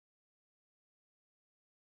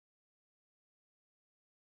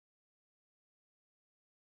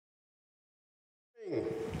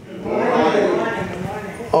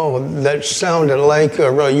Oh, that sounded like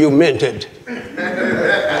you meant it.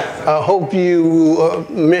 I hope you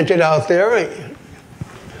meant it out there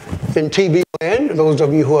in TV land, those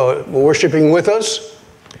of you who are worshiping with us.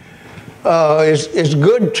 It's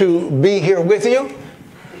good to be here with you.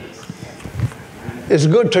 It's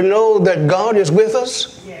good to know that God is with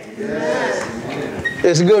us. Yes.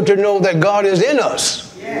 It's good to know that God is in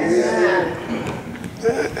us. Yes.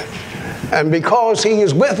 And because He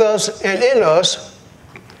is with us and in us,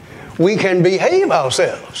 we can behave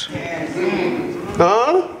ourselves. Yes.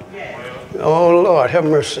 Huh? Yes. Oh, Lord, have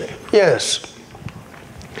mercy. Yes.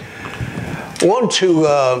 I want to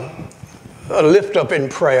lift up in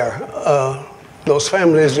prayer those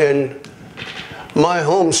families in my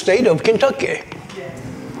home state of Kentucky.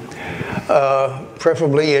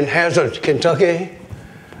 Preferably in Hazard, Kentucky,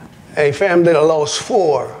 a family that lost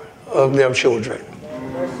 4 of their children.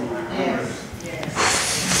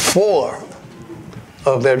 4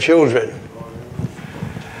 of their children.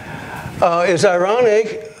 It's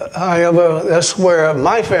ironic, however, that's where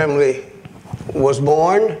my family was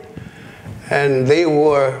born, and they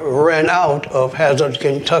were ran out of Hazard,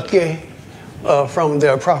 Kentucky from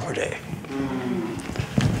their property.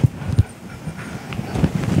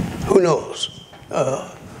 Who knows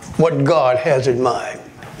what God has in mind?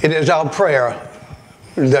 It is our prayer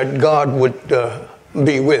that God would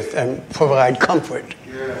be with and provide comfort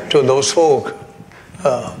to those folk.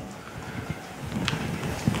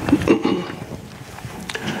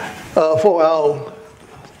 For our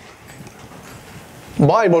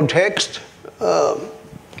Bible text,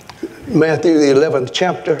 Matthew the 11th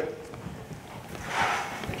chapter,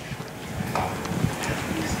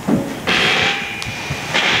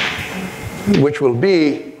 which will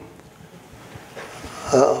be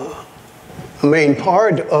a main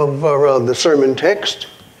part of the sermon text,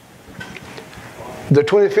 the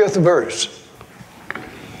 25th verse.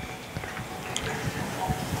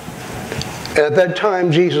 At that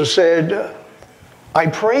time, Jesus said, I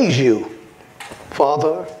praise you,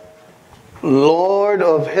 Father, Lord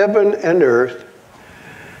of heaven and earth,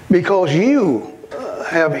 because you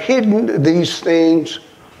have hidden these things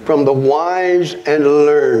from the wise and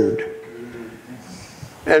learned,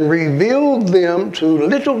 and revealed them to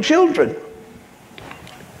little children.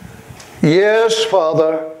 Yes,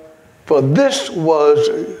 Father, for this was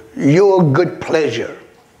your good pleasure.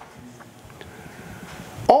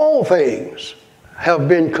 All things have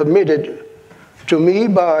been committed to me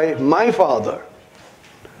by my Father.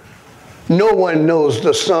 No one knows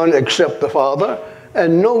the Son except the Father,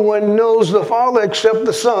 and no one knows the Father except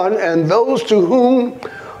the Son, and those to whom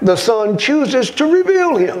the Son chooses to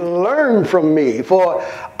reveal Him. Learn from me, for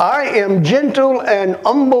I am gentle and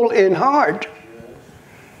humble in heart,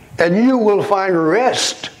 and you will find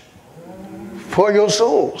rest for your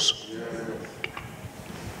souls.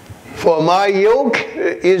 For my yoke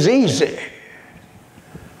is easy,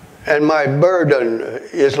 and my burden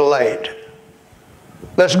is light.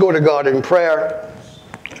 Let's go to God in prayer.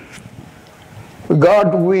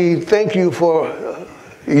 God, we thank you for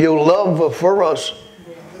your love for us.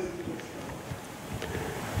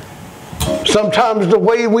 Sometimes the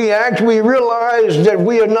way we act, we realize that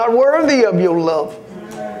we are not worthy of your love.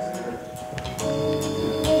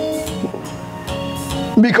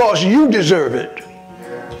 Because you deserve it.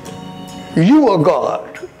 You are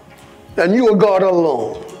God, and you are God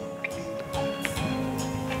alone.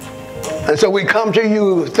 And so we come to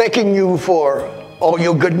you thanking you for all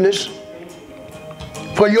your goodness,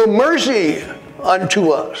 for your mercy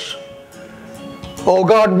unto us. Oh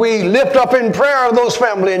God, we lift up in prayer those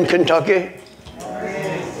family in Kentucky.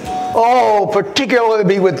 Oh, particularly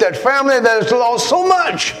be with that family that has lost so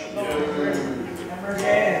much.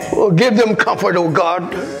 Oh, give them comfort, oh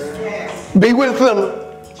God. Be with them.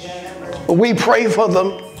 We pray for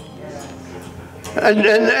them.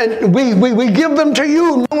 And we give them to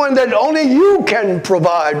you, knowing that only you can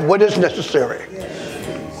provide what is necessary.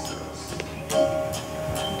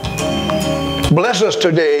 Bless us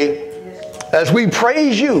today as we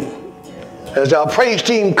praise you, as our praise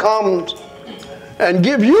team comes and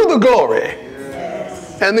give you the glory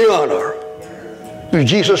and the honor. Through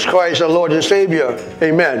Jesus Christ, our Lord and Savior.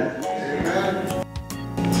 Amen.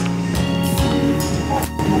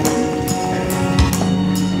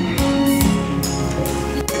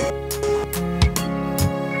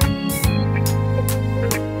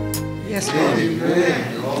 Yes,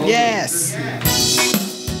 Lord. Yes.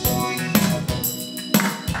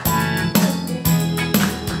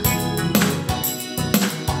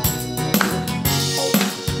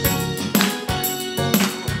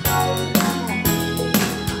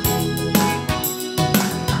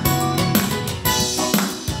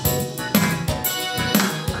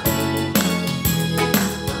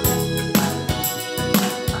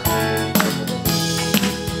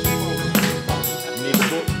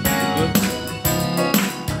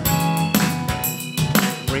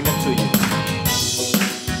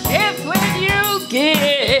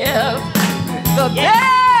 the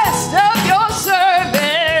best of your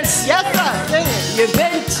service. Yes, sir. Sing it. You've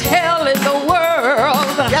been telling the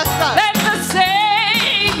world Yes, sir. that the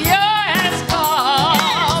Savior has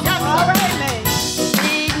come. Yes, sir. Amen.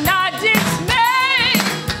 Be not dismayed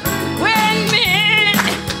when men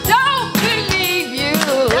don't believe you.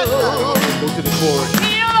 Yes, sir. Go to the chorus.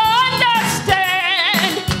 You'll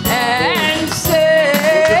understand and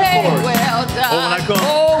say, chorus. well done.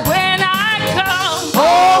 Oh, when I come.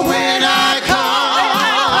 Oh, when I come. Oh, when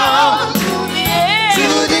I come to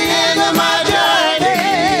the end of my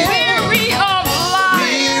journey, Weary of life.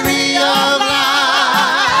 weary of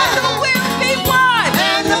life, The will be won.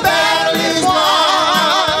 and the battle is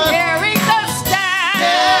won. Carrying the staff.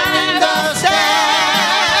 Carrying the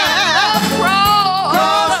staff, Cross.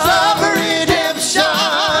 cross of redemption.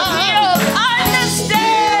 You'll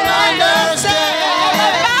understand. Understand all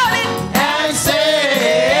about it. and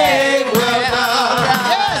say, well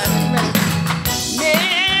done.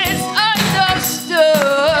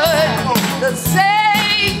 Misunderstood the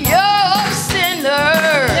Savior of sinners.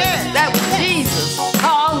 Yeah. That was Jesus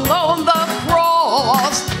hung on the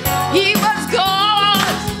cross. He was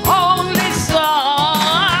God's only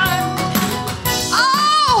Son.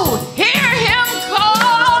 Oh, hear him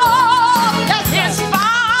call his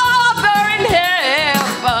Father in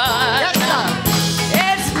heaven. Yes, sir.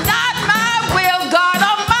 It's not my will, God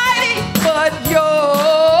Almighty, but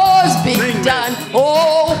yours be Sing, done.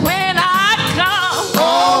 Oh, when I come,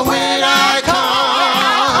 Oh, when I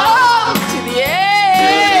come to the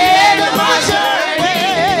end end of my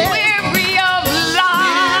journey, weary of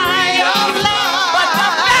life, of life, but the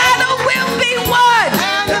battle will be won.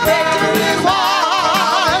 and the victory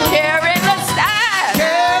won. Carrying the staff,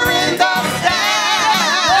 Carrying the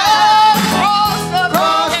staff, cross of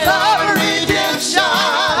cross of redemption.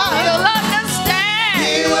 redemption. You'll understand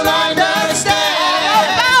You will understand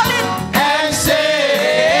about it. and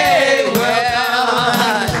say, well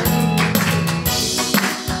done.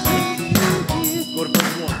 Go to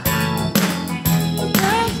verse 1.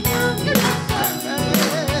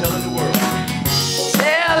 Telling the world.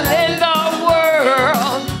 Telling the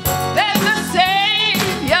world that the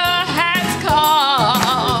Savior has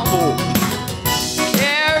come, Oh,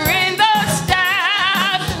 carrying the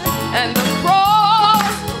staff and the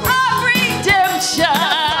cross of redemption.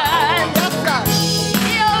 Yes, sir.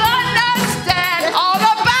 You'll understand all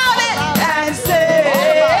about it and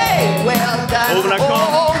say, well done.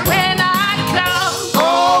 Oh, when I come.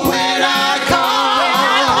 Oh, when I come Oh, when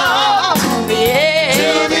I come to the to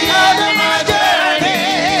the end of my journey,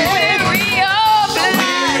 weary of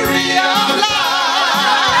weary of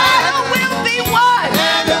life, battle will be won.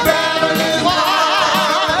 and the battle is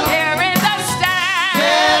won. Carrying the staff,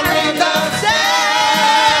 Carrying the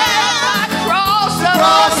staff, cross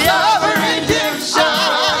cross of of redemption.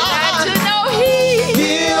 to know He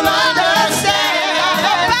You'll understand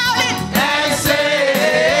about it. and say,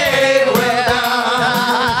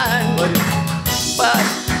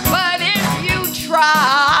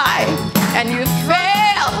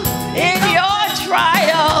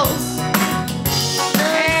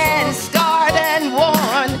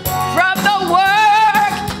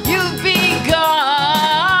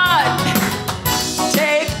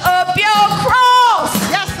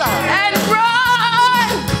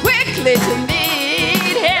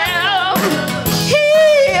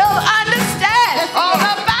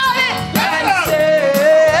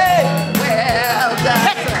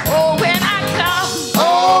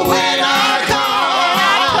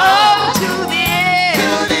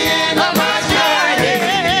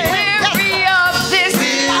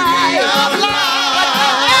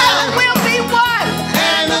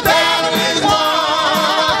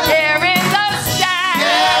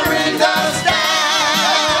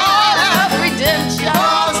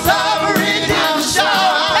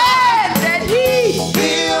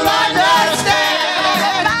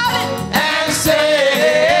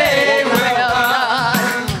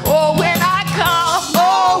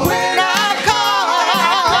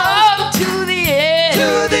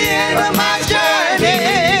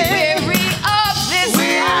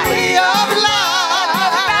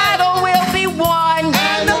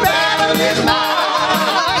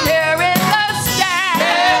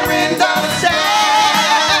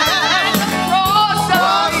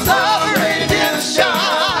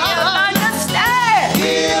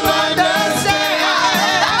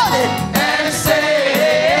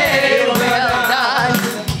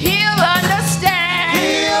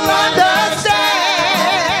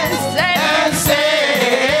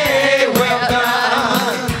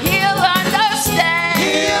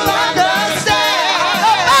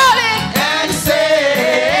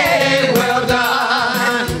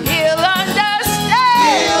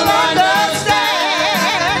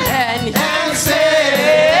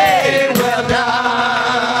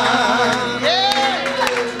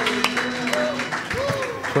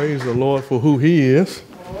 the Lord for who he is.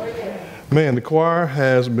 Man, the choir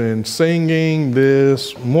has been singing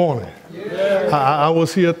this morning. I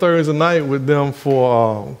was here Thursday night with them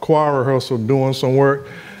for choir rehearsal doing some work,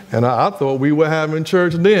 and I thought we were having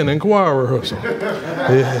church then in choir rehearsal.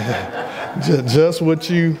 Yeah. Just what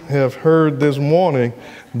you have heard this morning,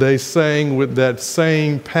 they sang with that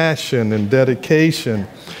same passion and dedication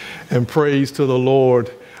and praise to the Lord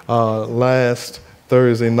last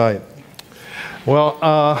Thursday night. Well,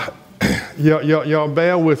 y'all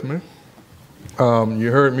bear with me. You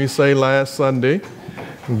heard me say last Sunday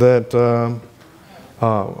that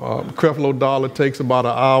Creflo Dollar takes about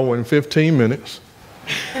an hour and 15 minutes.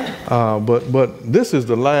 But this is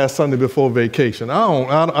the last Sunday before vacation.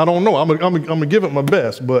 I don't know. I'm gonna give it my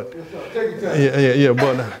best, but yeah.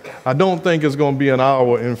 But I don't think it's gonna be an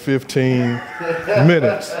hour and 15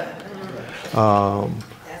 minutes.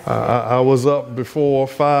 I was up before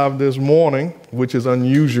 5 this morning, which is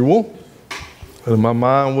unusual. And my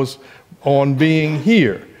mind was on being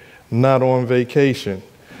here, not on vacation.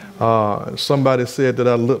 Somebody said that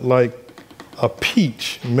I look like a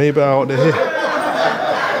peach. Maybe I ought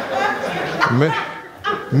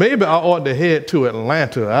to head to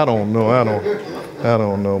Atlanta. I don't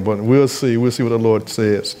know, but we'll see. We'll see what the Lord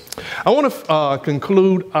says. I want to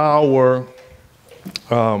conclude our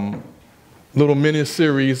little mini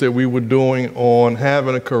series that we were doing on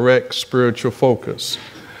having a correct spiritual focus.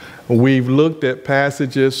 We've looked at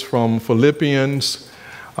passages from Philippians,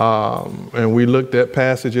 and we looked at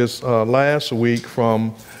passages last week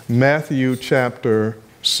from Matthew chapter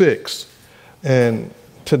 6. And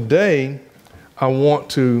today, I want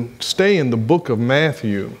to stay in the book of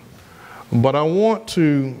Matthew, but I want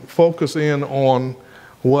to focus in on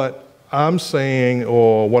what I'm saying,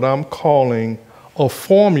 or what I'm calling, a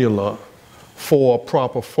formula for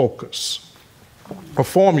proper focus. A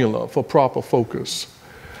formula for proper focus.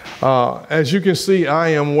 As you can see, I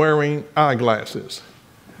am wearing eyeglasses.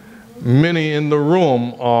 Many in the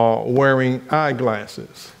room are wearing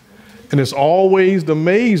eyeglasses. And it's always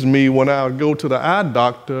amazed me when I would go to the eye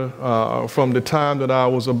doctor from the time that I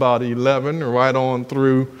was about 11 right on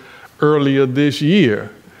through earlier this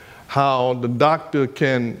year, how the doctor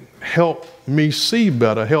can help me see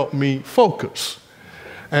better, help me focus.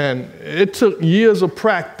 And it took years of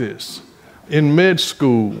practice in med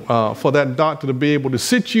school for that doctor to be able to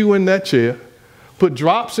sit you in that chair, put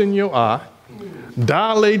drops in your eye,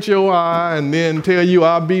 dilate your eye, and then tell you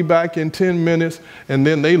I'll be back in 10 minutes. And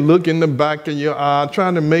then they look in the back of your eye,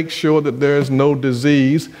 trying to make sure that there's no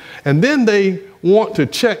disease. And then they want to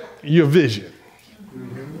check your vision.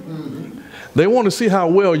 They want to see how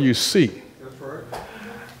well you see.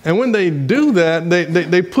 And when they do that,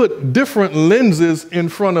 they put different lenses in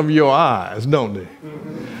front of your eyes, don't they?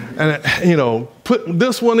 And, put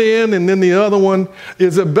this one in and then the other one.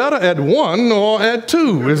 Is it better at 1 or at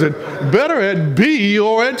 2? Is it better at B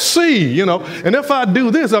or at C? And if I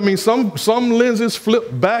do this, some lenses flip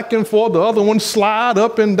back and forth, the other ones slide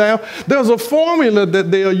up and down. There's a formula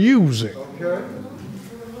that they are using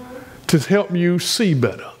to help you see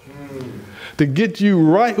better, to get you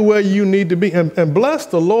right where you need to be. And bless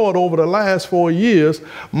the Lord, over the last 4 years,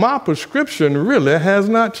 my prescription really has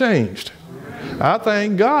not changed. I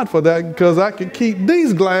thank God for that, because I could keep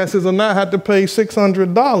these glasses and not have to pay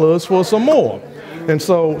 $600 for some more. And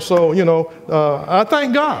so I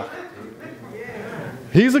thank God.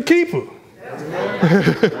 He's a keeper.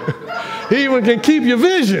 He even can keep your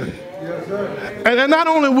vision. And not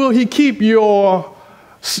only will he keep your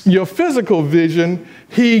physical vision,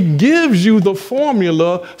 he gives you the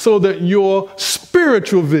formula so that your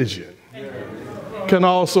spiritual vision can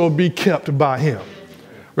also be kept by him.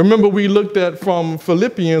 Remember, we looked at from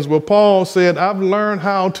Philippians where Paul said, I've learned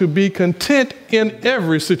how to be content in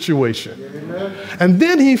every situation. Amen. And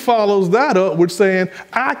then he follows that up with saying,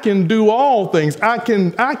 I can do all things. I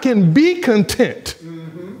can be content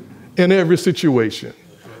in every situation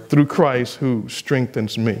through Christ who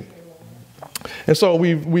strengthens me. And so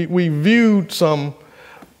we viewed some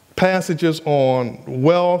passages on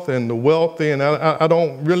wealth and the wealthy, and I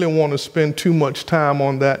don't really want to spend too much time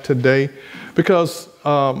on that today, because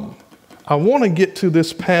I want to get to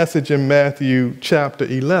this passage in Matthew chapter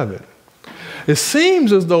 11. It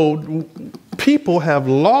seems as though people have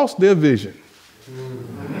lost their vision.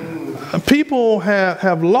 People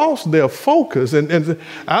have lost their focus. And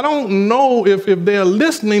I don't know if they're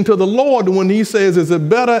listening to the Lord when he says, is it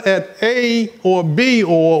better at A or B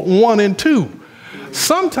or 1 and 2?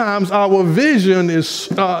 Sometimes our vision is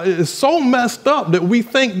so messed up that we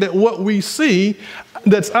think that what we see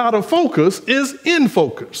that's out of focus is in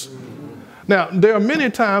focus. Now, there are many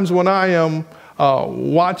times when I am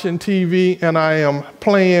watching TV and I am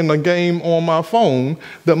playing a game on my phone,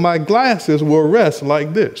 that my glasses will rest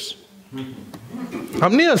like this.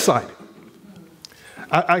 I'm nearsighted.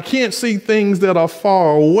 I can't see things that are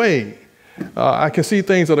far away. I can see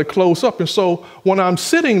things that are close up. And so when I'm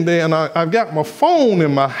sitting there and I've got my phone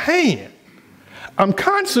in my hand, I'm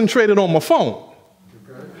concentrated on my phone.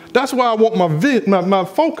 That's why I want my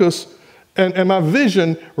focus and my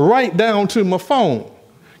vision right down to my phone.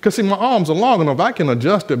 Because see, my arms are long enough, I can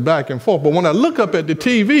adjust it back and forth. But when I look up at the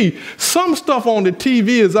TV, some stuff on the TV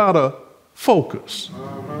is out of focus.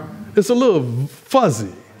 It's a little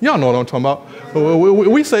fuzzy. Y'all know what I'm talking about.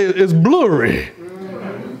 We say it's blurry.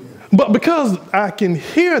 But because I can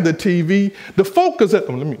hear the TV, the focus let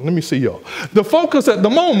me see y'all. The focus at the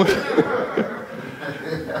moment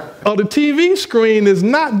of the TV screen is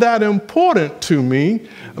not that important to me,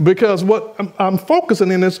 because what I'm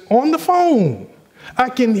focusing in is on the phone. I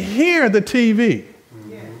can hear the TV.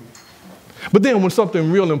 But then when something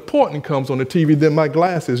real important comes on the TV, then my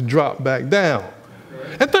glasses drop back down.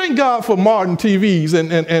 And thank God for modern TVs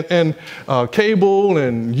and cable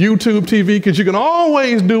and YouTube TV, because you can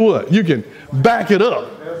always do what? You can back it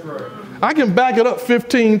up. That's right. I can back it up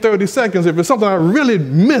 15, 30 seconds if it's something I really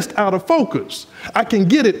missed out of focus. I can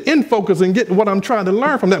get it in focus and get what I'm trying to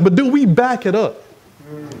learn from that. But do we back it up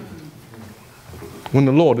when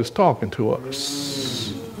the Lord is talking to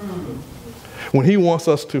us? When he wants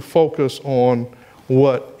us to focus on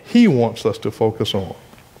what he wants us to focus on.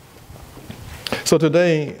 So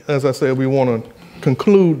today, as I said, we want to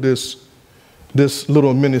conclude this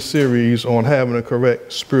little mini-series on having a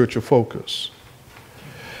correct spiritual focus.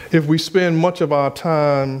 If we spend much of our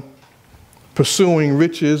time pursuing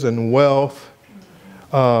riches and wealth,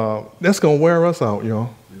 that's going to wear us out,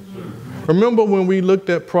 y'all. Remember when we looked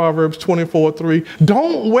at Proverbs 24:3?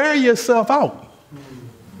 Don't wear yourself out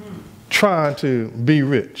trying to be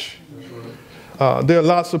rich. There are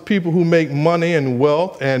lots of people who make money and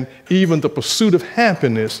wealth and even the pursuit of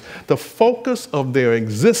happiness the focus of their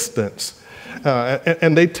existence.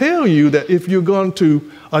 And they tell you that if you're going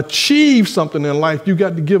to achieve something in life, you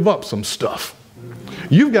got to give up some stuff.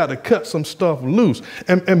 You've got to cut some stuff loose.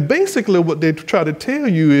 And basically what they try to tell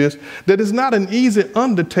you is that it's not an easy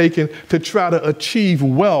undertaking to try to achieve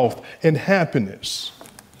wealth and happiness.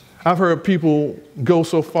 I've heard people go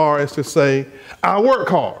so far as to say, I work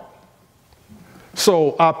hard,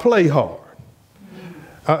 so I play hard.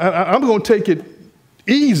 I'm going to take it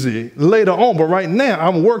easy later on, but right now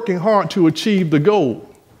I'm working hard to achieve the goal.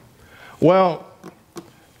 Well,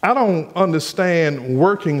 I don't understand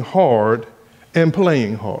working hard and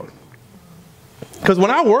playing hard. Because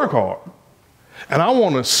when I work hard and I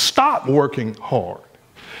want to stop working hard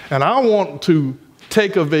and I want to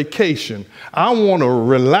take a vacation, I want to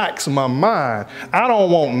relax my mind, I don't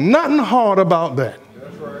want nothing hard about that.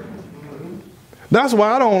 That's right. That's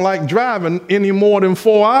why I don't like driving any more than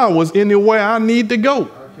 4 hours anywhere I need to go.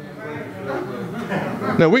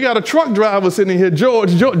 Now, we got a truck driver sitting here,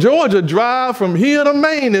 Georgia drive from here to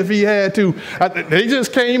Maine if he had to. They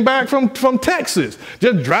just came back from Texas,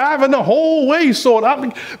 just driving the whole way.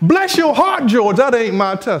 Bless your heart, George, that ain't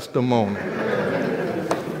my testimony.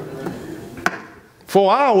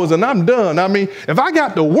 4 hours and I'm done. I mean, if I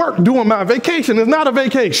got to work during my vacation, it's not a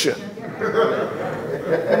vacation.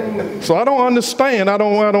 So I don't understand. I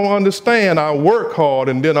don't understand. I work hard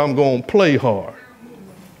and then I'm going to play hard.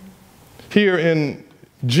 Here in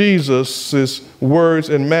Jesus' words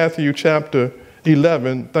in Matthew chapter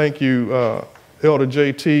 11, thank you, Elder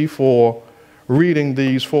JT, for reading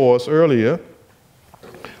these for us earlier.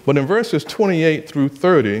 But in verses 28 through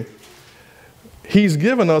 30, he's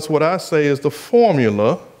given us what I say is the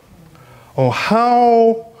formula on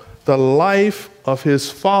how the life of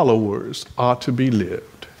his followers are to be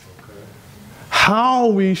lived. How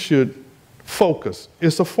we should focus.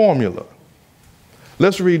 It's a formula.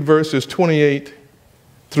 Let's read verses 28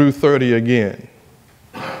 through 30 again.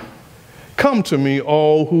 Come to me,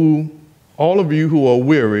 all of you who are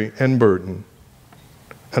weary and burdened,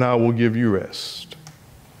 and I will give you rest.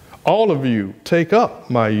 All of you, take up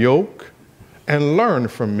my yoke and learn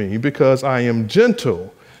from me, because I am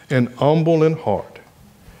gentle and humble in heart,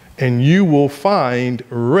 and you will find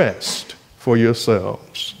rest for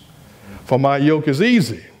yourselves. For my yoke is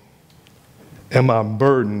easy and my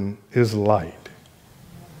burden is light.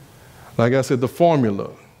 Like I said, the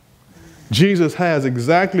formula. Jesus has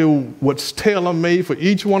exactly what's tailor-made for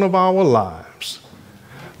each one of our lives.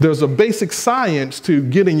 There's a basic science to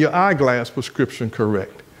getting your eyeglass prescription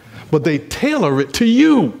correct, but they tailor it to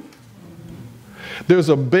you. There's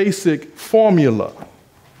a basic formula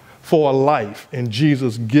for a life, and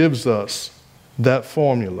Jesus gives us that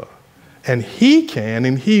formula. And he can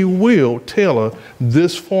and he will tailor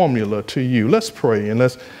this formula to you. Let's pray and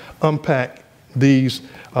let's unpack these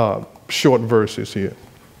short verses here.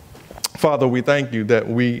 Father, we thank you that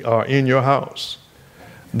we are in your house,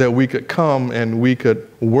 that we could come and we could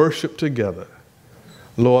worship together.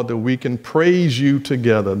 Lord, that we can praise you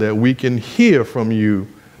together, that we can hear from you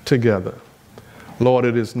together. Lord,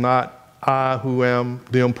 it is not I who am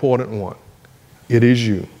the important one. It is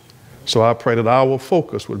you. So I pray that our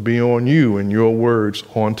focus would be on you and your words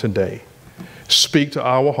on today. Speak to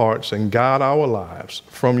our hearts and guide our lives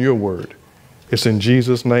from your word. It's in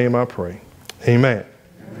Jesus' name I pray. Amen.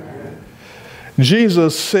 Amen.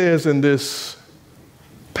 Jesus says in this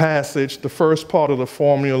passage, the first part of the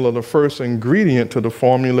formula, the first ingredient to the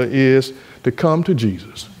formula is to come to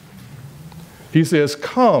Jesus. He says,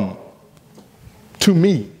 come to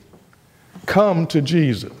me. Come to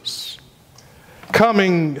Jesus.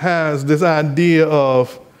 Coming has this idea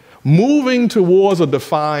of moving towards a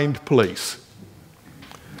defined place.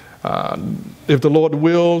 If the Lord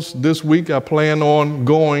wills, this week I plan on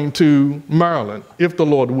going to Maryland, if the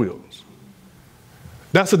Lord wills.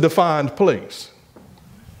 That's a defined place.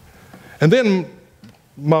 And then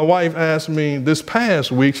my wife asked me this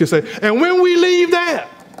past week, she said, and when we leave that,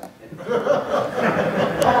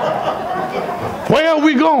 where are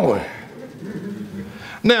we going?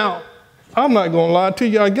 Now, I'm not going to lie to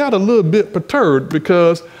you, I got a little bit perturbed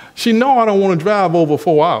because she knows I don't want to drive over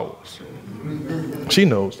 4 hours. She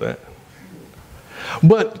knows that.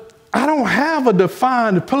 But I don't have a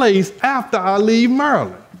defined place after I leave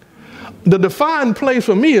Maryland. The defined place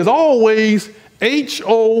for me is always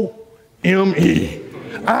Home.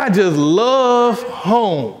 I just love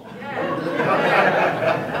home.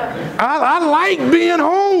 I like being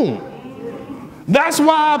home. That's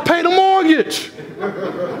why I pay the mortgage.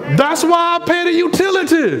 That's why I pay the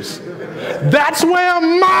utilities. That's where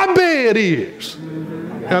my bed is.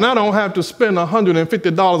 And I don't have to spend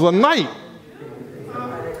 $150 a night.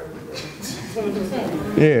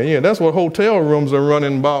 Yeah, that's what hotel rooms are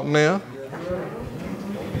running about now.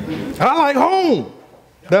 I like home.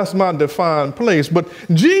 That's my defined place. But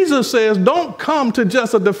Jesus says, don't come to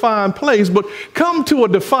just a defined place, but come to a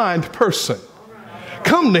defined person.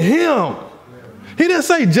 Come to him. He didn't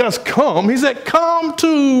say just come. He said, come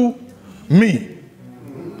to me.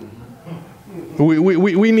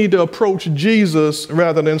 We need to approach Jesus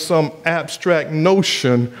rather than some abstract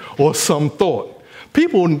notion or some thought.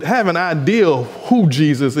 People have an idea of who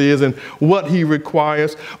Jesus is and what he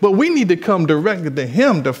requires, but we need to come directly to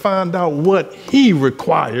him to find out what he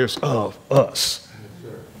requires of us.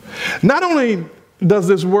 Not only does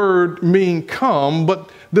this word mean come, but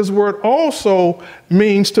this word also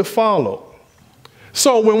means to follow.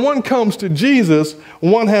 So when one comes to Jesus,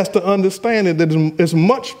 one has to understand that it's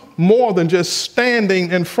much more than just standing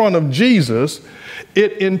in front of Jesus.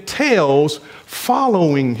 It entails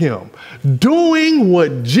following him, doing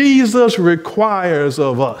what Jesus requires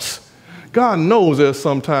of us. God knows that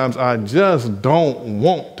sometimes I just don't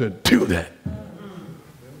want to do that.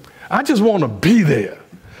 I just want to be there.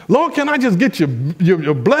 Lord, can I just get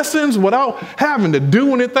your blessings without having to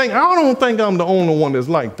do anything? I don't think I'm the only one that's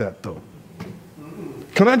like that, though.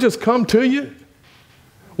 Can I just come to you?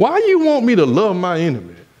 Why you want me to love my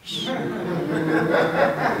enemies?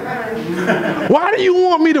 Why do you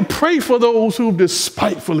want me to pray for those who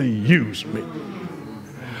despitefully use me?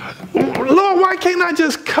 Lord, why can't I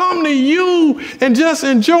just come to you and just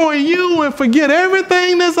enjoy you and forget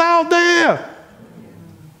everything that's out there?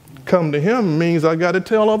 Come to him means I got to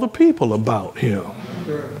tell other people about him.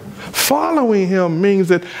 Following him means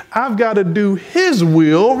that I've got to do his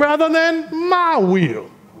will rather than my will.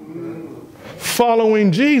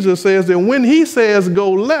 Following Jesus says that when he says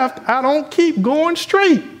go left, I don't keep going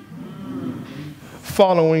straight.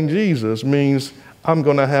 Following Jesus means I'm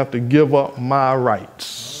going to have to give up my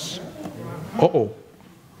rights.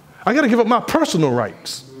 I got to give up my personal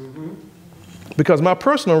rights. Because my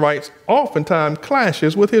personal rights oftentimes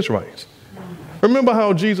clashes with his rights. Remember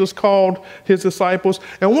how Jesus called his disciples?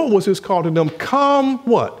 And what was his call to them? Come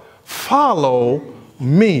what? Follow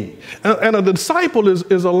me. And a disciple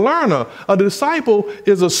is a learner. A disciple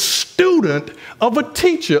is a student of a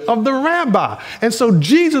teacher, of the rabbi. And so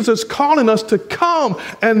Jesus is calling us to come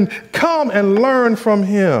and learn from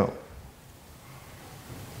him.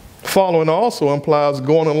 Following also implies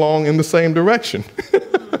going along in the same direction.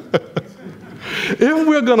 If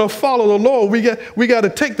we're going to follow the Lord, we got to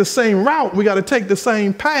take the same route. We got to take the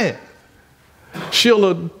same path.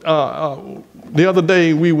 Sheila, the other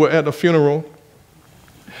day we were at a funeral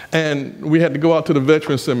and we had to go out to the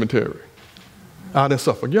veterans cemetery out in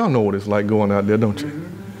Suffolk. Y'all know what it's like going out there, don't you?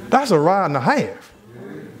 That's a ride and a half.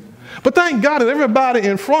 But thank God that everybody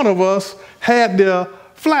in front of us had their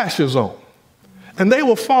flashes on. And they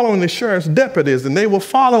were following the sheriff's deputies, and they were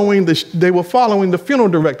following the funeral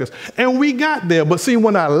directors. And we got there. But see,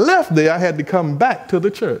 when I left there, I had to come back to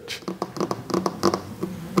the church.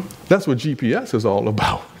 That's what GPS is all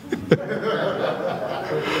about.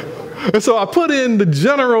 And so I put in the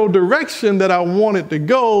general direction that I wanted to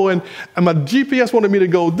go, and my GPS wanted me to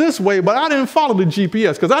go this way, but I didn't follow the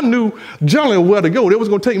GPS because I knew generally where to go. It was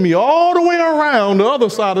going to take me all the way around the other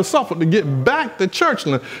side of Suffolk to get back to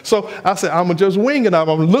Churchland. So I said, I'm going to just wing it. I'm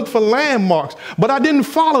going to look for landmarks, but I didn't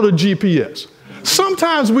follow the GPS.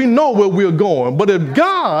 Sometimes we know where we're going, but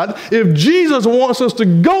if Jesus wants us to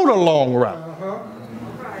go the long route,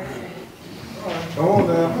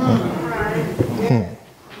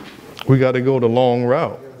 we got to go the long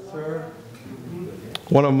route.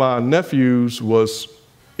 One of my nephews was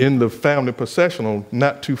in the family processional,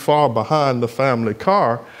 not too far behind the family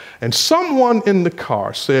car, and someone in the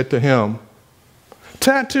car said to him,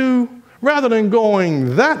 "Tattoo, rather than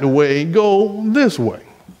going that way, go this way."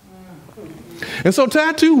 And so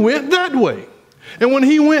Tattoo went that way. And when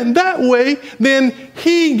he went that way, then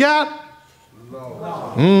he got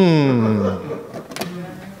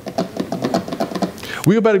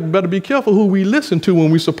We better be careful who we listen to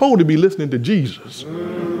when we're supposed to be listening to Jesus.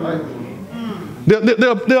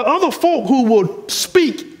 There are other folk who will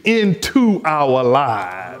speak into our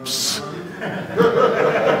lives.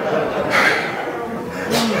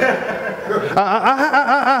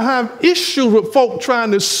 I have issues with folk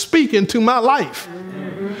trying to speak into my life.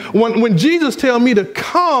 When Jesus tells me to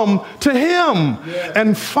come to him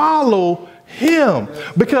and follow him,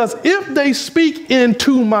 because if they speak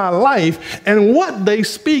into my life and what they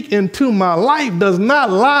speak into my life does not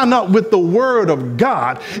line up with the word of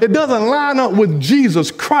God, it doesn't line up with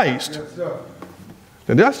Jesus Christ,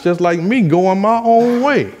 then that's just like me going my own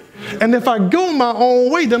way. And if I go my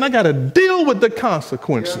own way, then I got to deal with the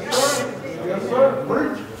consequences.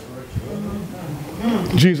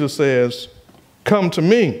 Jesus says, "Come to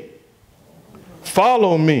me,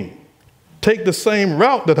 follow me, take the same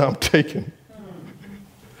route that I'm taking."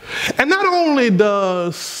 And not only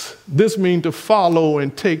does this mean to follow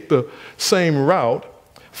and take the same route,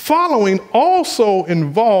 following also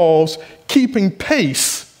involves keeping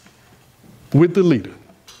pace with the leader.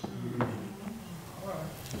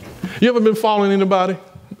 You ever been following anybody?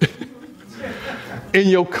 In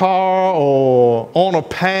your car or on a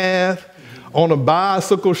path, on a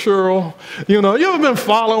bicycle, Cheryl? You ever been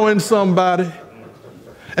following somebody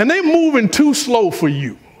and they moving too slow for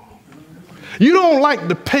you? You don't like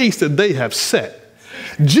the pace that they have set.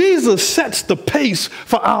 Jesus sets the pace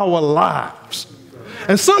for our lives.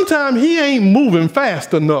 And sometimes he ain't moving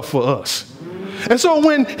fast enough for us. And so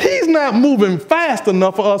when he's not moving fast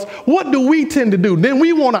enough for us, what do we tend to do? Then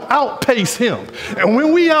we want to outpace him. And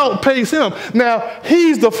when we outpace him, now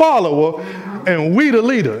he's the follower and we the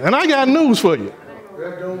leader. And I got news for you.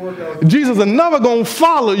 Jesus is never going to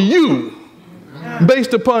follow you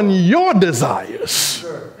based upon your desires.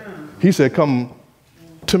 He said, "Come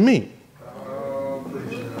to me."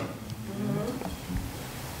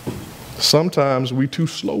 Sometimes we too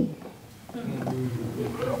slow.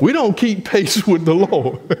 We don't keep pace with the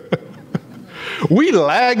Lord. We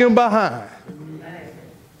lagging behind.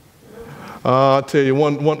 I'll tell you,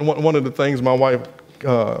 one of the things my wife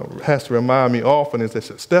has to remind me often is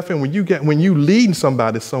that, Stephen, when you leading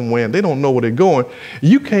somebody somewhere and they don't know where they're going,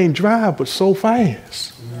 you can't drive but so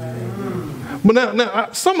fast. But now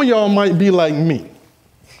some of y'all might be like me.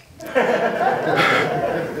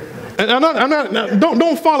 And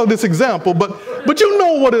don't follow this example, but you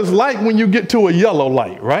know what it's like when you get to a yellow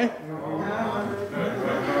light, right?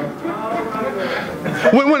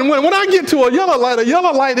 When I get to a yellow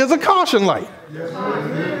light is a caution light.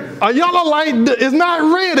 A yellow light is not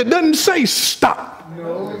red. It doesn't say stop.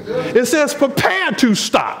 It says prepare to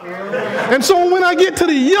stop. And so when I get to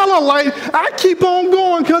the yellow light, I keep on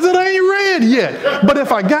going because it ain't red yet. But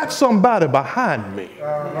if I got somebody behind me,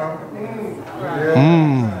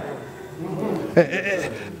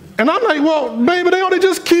 and I'm like, well, baby, they ought to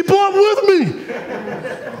just keep up with me.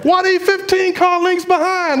 Why they 15 car lengths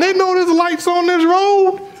behind? They know there's lights on this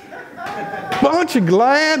road. But aren't you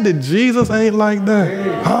glad that Jesus ain't like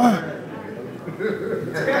that? Huh?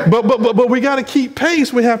 But we got to keep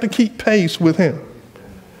pace. We have to keep pace with him.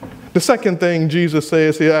 The second thing Jesus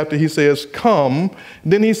says here after he says, "Come,"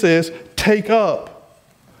 then he says, "Take up."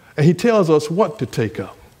 And he tells us what to take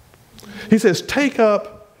up. He says, "Take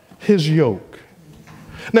up his yoke."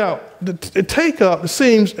 Now, the take up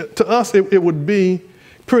seems to us it would be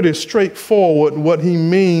pretty straightforward what he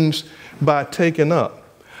means by taking up.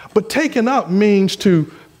 But taking up means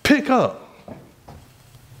to pick up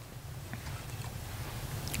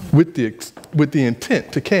with the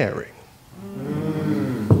intent to carry.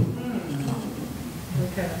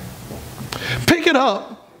 Pick it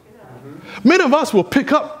up. Many of us will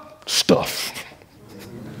pick up stuff.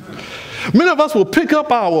 Many of us will pick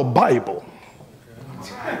up our Bible.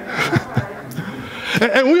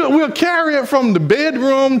 And we'll carry it from the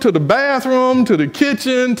bedroom to the bathroom to the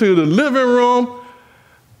kitchen to the living room.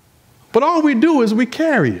 But all we do is we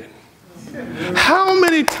carry it. How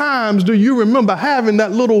many times do you remember having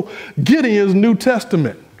that little Gideon's New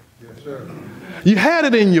Testament? Yes, sir. You had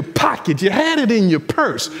it in your pocket, you had it in your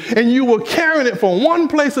purse, and you were carrying it from one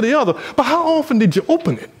place to the other. But how often did you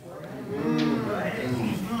open it?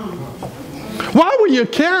 Why were you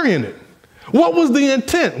carrying it? What was the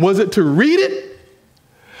intent? Was it to read it,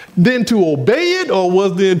 then to obey it, or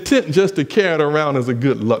was the intent just to carry it around as a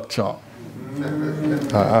good luck charm?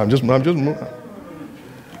 I'm just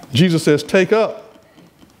Jesus says, take up.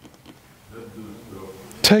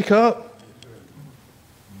 Take up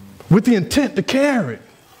with the intent to carry.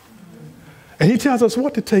 And he tells us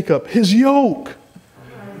what to take up, his yoke.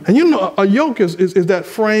 And you know, a yoke is that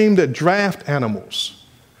frame that draft animals.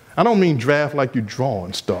 I don't mean draft like you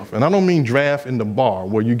drawing stuff. And I don't mean draft in the bar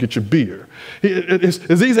where you get your beer. It's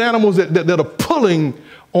these animals that are pulling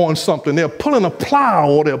on something. They're pulling a plow,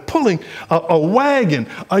 or they're pulling a wagon.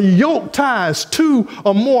 A yoke ties two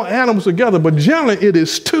or more animals together, but generally it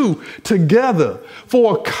is two together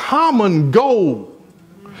for a common goal.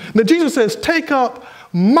 Now Jesus says, take up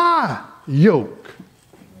my yoke.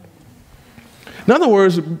 In other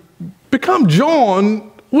words, become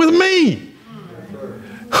joined with me.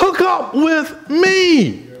 Hook up with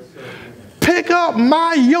me. Pick up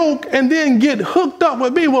my yoke and then get hooked up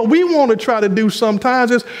with me. What we want to try to do sometimes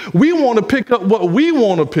is we want to pick up what we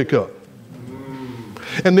want to pick up.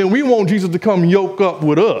 And then we want Jesus to come yoke up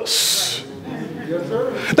with us.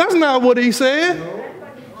 That's not what he said.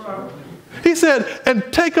 He said, and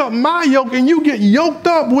take up my yoke and you get yoked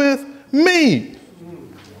up with me.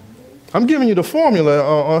 I'm giving you the formula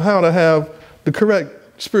on how to have the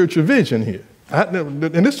correct spiritual vision here.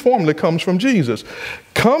 And this formula comes from Jesus.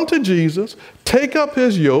 Come to Jesus, take up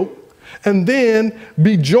his yoke, and then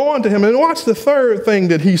be joined to him. And watch the third thing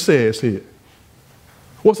that he says here.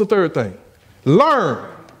 What's the third thing? Learn.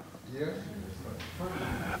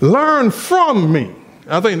 Learn from me.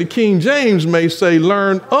 I think the King James may say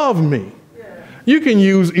learn of me. You can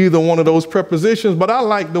use either one of those prepositions, but I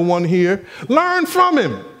like the one here. Learn from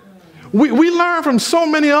him. We learn from so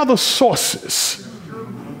many other sources.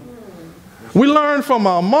 We learn from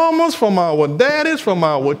our mamas, from our daddies, from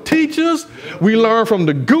our teachers. We learn from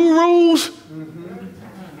the gurus.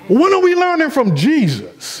 When are we learning from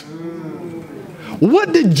Jesus?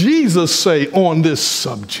 What did Jesus say on this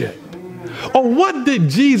subject? Or what did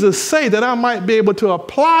Jesus say that I might be able to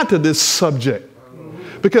apply to this subject?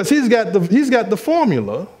 Because he's got the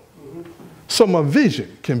formula so my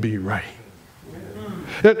vision can be right.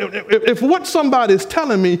 If what somebody's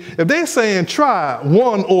telling me, if they're saying try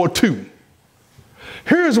 1 or 2,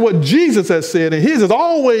 here's what Jesus has said, and his is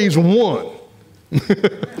always 1. His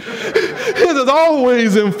is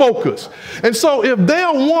always in focus. And so if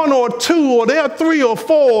they're 1 or 2, or they're 3 or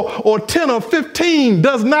 4, or 10 or 15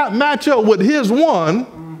 does not match up with his 1,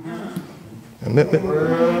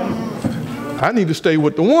 I need to stay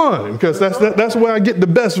with the 1, because that's where I get the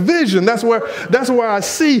best vision. That's where I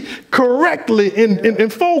see correctly in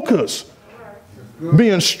focus. Be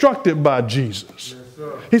instructed by Jesus.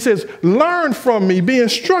 He says, learn from me, be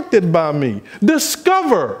instructed by me,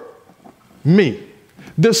 discover me,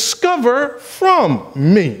 discover from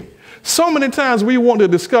me. So many times we want to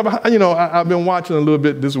discover, you know, I've been watching a little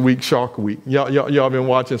bit this week, Shark Week. Y'all been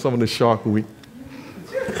watching some of the Shark Week.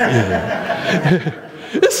 Yeah.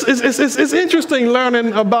 It's interesting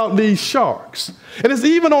learning about these sharks. And it's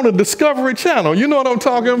even on the Discovery Channel. You know what I'm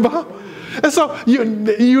talking about? And so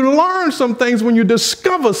you learn some things when you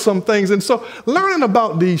discover some things. And so learning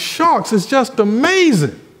about these sharks is just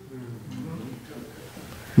amazing.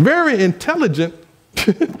 Very intelligent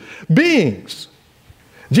beings.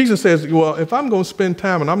 Jesus says, well, if I'm going to spend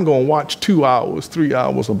time and I'm going to watch 2 hours, 3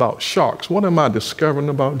 hours about sharks, what am I discovering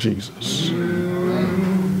about Jesus?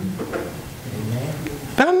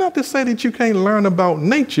 That's not to say that you can't learn about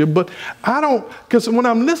nature, but I don't, because when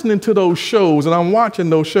I'm listening to those shows and I'm watching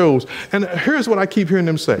those shows, and here's what I keep hearing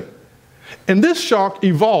them say. And this shark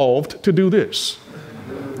evolved to do this.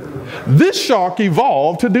 This shark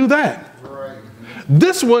evolved to do that.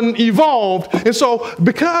 This one evolved. And so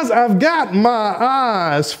because I've got my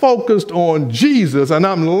eyes focused on Jesus and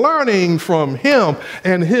I'm learning from him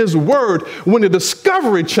and his word, when the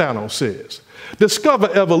Discovery Channel says, discover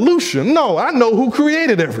evolution. No, I know who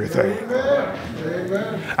created everything.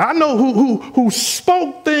 I know who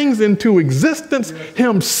spoke things into existence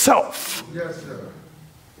himself.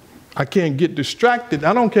 I can't get distracted.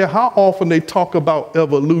 I don't care how often they talk about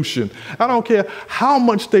evolution. I don't care how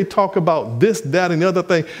much they talk about this, that, and the other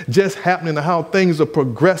thing just happening and how things are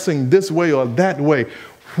progressing this way or that way.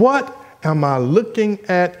 What am I looking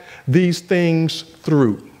at these things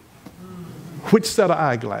through? Which set of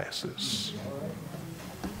eyeglasses?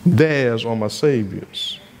 Theirs or my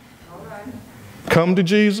Savior's? Come to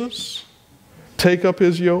Jesus, take up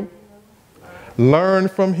his yoke, learn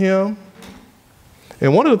from him.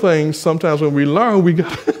 And one of the things sometimes when we learn,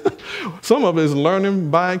 some of it is learning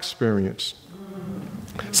by experience.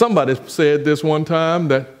 Somebody said this one time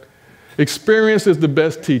that experience is the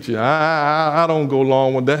best teacher. I don't go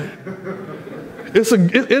along with that.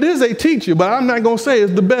 It is a teacher, but I'm not going to say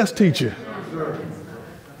it's the best teacher.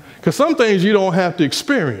 Because some things you don't have to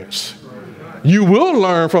experience. You will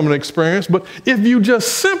learn from an experience, but if you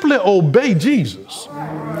just simply obey Jesus,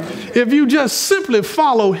 if you just simply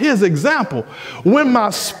follow his example, when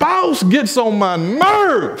my spouse gets on my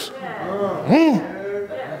nerves,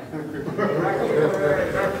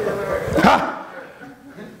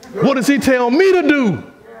 what does he tell me to do?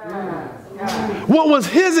 What was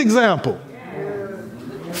his example?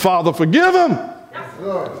 Father, forgive them,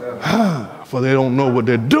 for they don't know what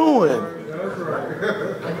they're doing.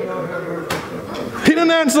 He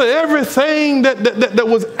didn't answer everything that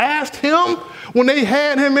was asked him when they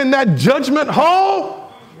had him in that judgment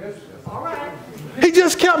hall. He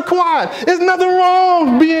just kept quiet. There's nothing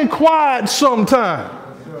wrong being quiet sometimes.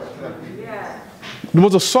 There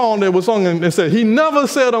was a song that was sung and it said, he never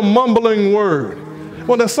said a mumbling word.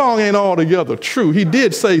 Well, that song ain't altogether true. He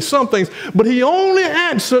did say some things, but he only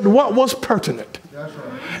answered what was pertinent.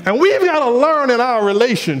 And we've got to learn in our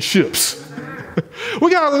relationships.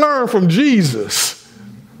 We got to learn from Jesus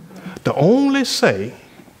to only say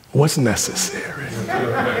what's necessary.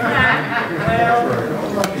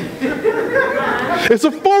 It's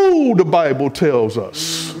a fool, the Bible tells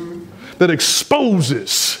us, that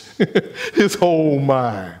exposes his whole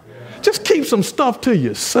mind. Just keep some stuff to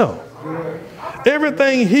yourself.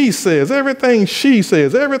 Everything he says, everything she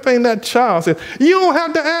says, everything that child says, you don't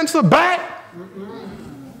have to answer back.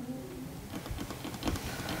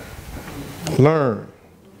 Learn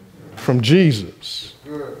from Jesus.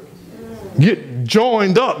 Get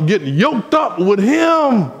joined up, get yoked up with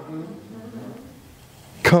him.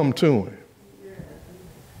 Come to him.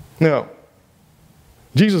 Now,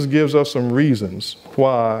 Jesus gives us some reasons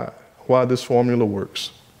why this formula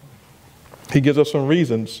works. He gives us some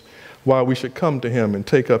reasons why we should come to him and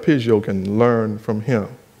take up his yoke and learn from him.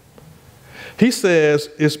 He says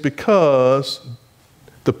it's because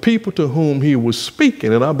the people to whom he was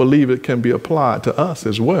speaking, and I believe it can be applied to us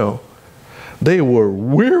as well, they were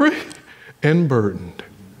weary and burdened.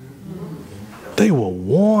 They were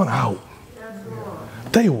worn out.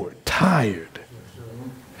 They were tired.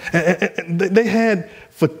 And they had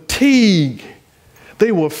fatigue.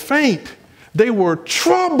 They were faint. They were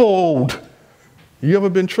troubled. You ever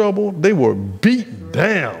been troubled? They were beat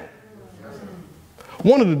down.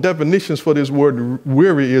 One of the definitions for this word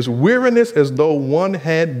weary is weariness as though one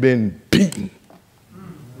had been beaten.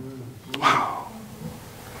 Wow.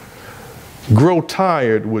 Grow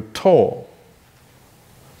tired with toil.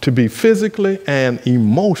 To be physically and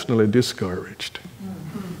emotionally discouraged.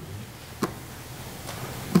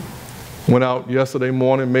 Went out yesterday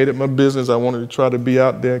morning, made it my business. I wanted to try to be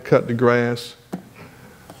out there, cut the grass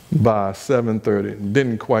by 7:30.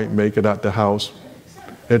 Didn't quite make it out the house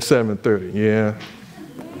at 7:30, yeah.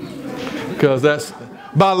 Because that's,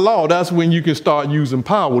 by law, that's when you can start using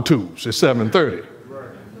power tools at 7:30.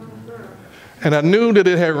 And I knew that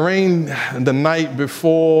it had rained the night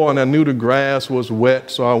before, and I knew the grass was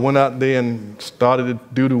wet, so I went out there and started to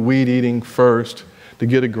do the weed eating first to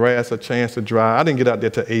give the grass a chance to dry. I didn't get out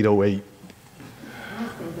there till 8:08.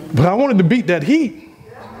 But I wanted to beat that heat.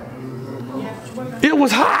 It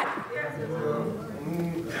was hot.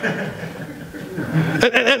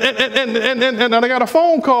 And I got a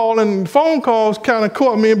phone call, and phone calls kind of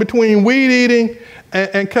caught me in between weed eating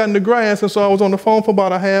and cutting the grass, and so I was on the phone for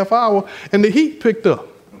about a half hour, and the heat picked up.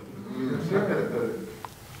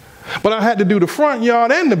 But I had to do the front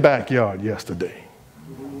yard and the backyard yesterday.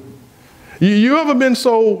 You ever been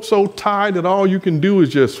so tired that all you can do is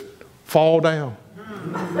just fall down?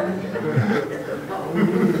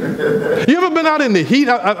 You ever been out in the heat?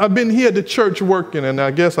 I've been here at the church working, and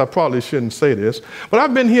I guess I probably shouldn't say this, but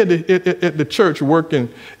I've been here at the church working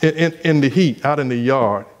in the heat, out in the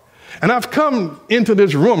yard. And I've come into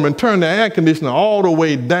this room and turned the air conditioner all the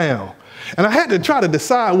way down. And I had to try to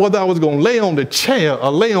decide whether I was going to lay on the chair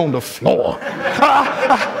or lay on the floor.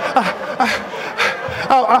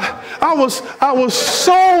 I was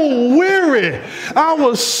so weary. I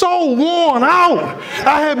was so worn out.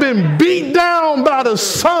 I had been beat down by the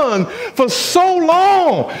sun for so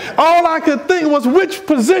long. All I could think was, which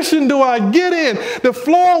position do I get in? The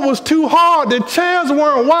floor was too hard. The chairs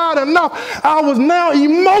weren't wide enough. I was now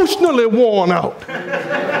emotionally worn out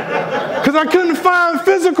because I couldn't find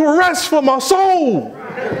physical rest for my soul.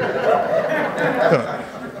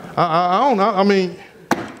 I don't know. I mean,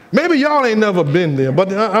 maybe y'all ain't never been there,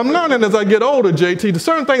 but I'm learning as I get older, JT, there's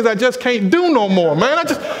certain things I just can't do no more, man.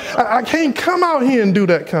 I can't come out here and do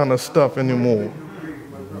that kind of stuff anymore.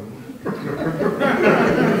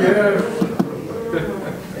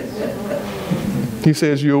 He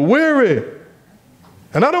says, you're weary.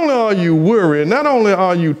 And not only are you weary, not only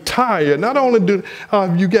are you tired, not only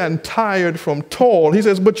have you gotten tired from toil, he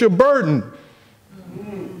says, but you're burdened.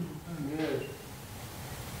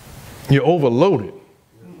 You're overloaded.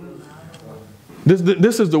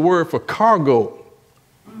 This is the word for cargo.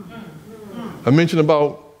 I mentioned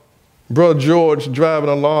about Brother George driving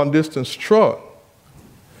a long distance truck.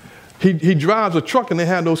 He drives a truck and they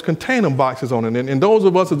have those container boxes on it. And those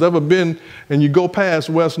of us that's ever been and you go past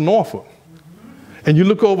West Norfolk and you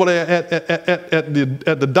look over there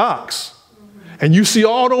at the docks and you see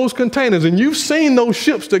all those containers and you've seen those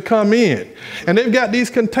ships that come in and they've got these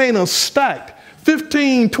containers stacked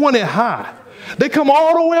 15, 20 high. They come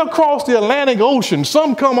all the way across the Atlantic Ocean.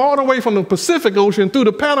 Some come all the way from the Pacific Ocean through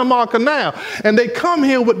the Panama Canal. And they come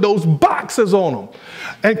here with those boxes on them.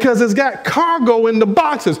 And because it's got cargo in the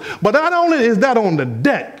boxes. But not only is that on the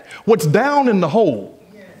deck, what's down in the hold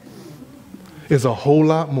is a whole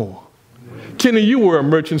lot more. Kenny, you were a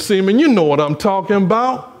merchant seaman. You know what I'm talking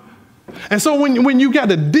about. And so when you got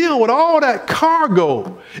to deal with all that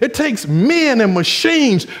cargo, it takes men and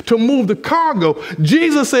machines to move the cargo.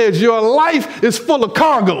 Jesus says your life is full of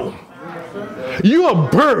cargo. You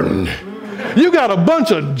are burdened. You got a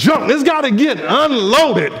bunch of junk. It's got to get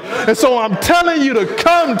unloaded. And so I'm telling you to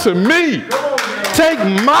come to me. Take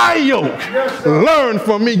my yoke. Learn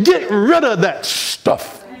from me. Get rid of that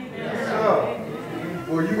stuff.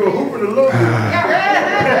 Well, you go hooping the Lord.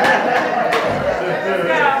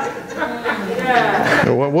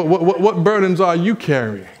 What burdens are you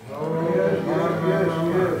carrying?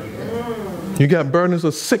 You got burdens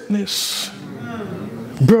of sickness,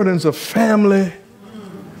 burdens of family,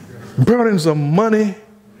 burdens of money.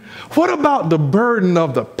 What about the burden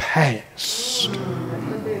of the past?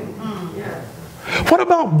 What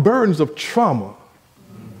about burdens of trauma?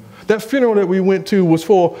 That funeral that we went to was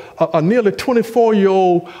for a nearly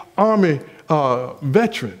 24-year-old Army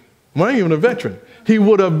veteran. Well, ain't even a veteran. He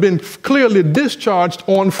would have been clearly discharged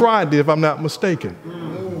on Friday, if I'm not mistaken.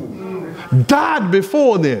 Died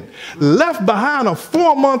before then. Left behind a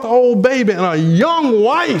 4-month-old baby and a young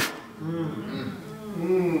wife.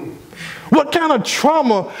 What kind of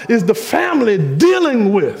trauma is the family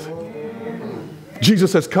dealing with?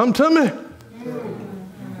 Jesus says, come to me.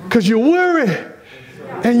 Because you're weary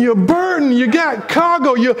and you're burdened. You got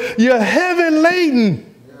cargo. You're heavy laden.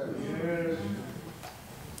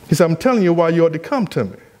 He said, I'm telling you why you ought to come to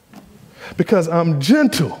me. Because I'm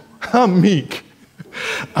gentle, I'm meek,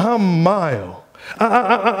 I'm mild,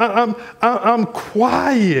 I'm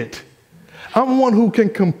quiet. I'm one who can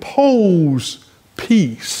compose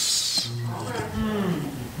peace.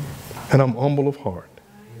 And I'm humble of heart.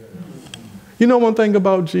 You know one thing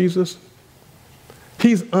about Jesus?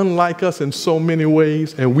 He's unlike us in so many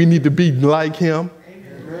ways, and we need to be like him.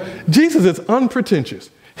 Jesus is unpretentious.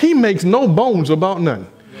 He makes no bones about nothing.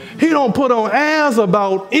 He don't put on airs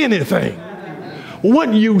about anything.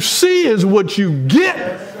 What you see is what you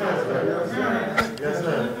get.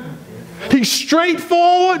 He's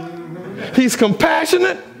straightforward. He's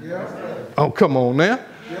compassionate. Oh, come on now.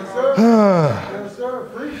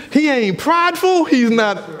 He ain't prideful. He's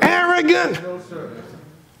not arrogant.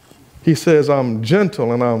 He says, I'm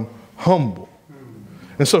gentle and I'm humble.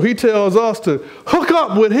 And so he tells us to hook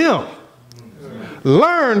up with him.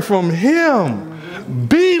 Learn from him.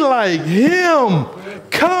 Be like him.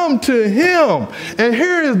 Come to him. And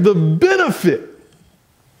here is the benefit.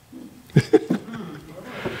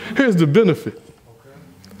 Here's the benefit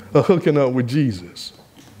of hooking up with Jesus.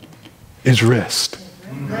 Is rest.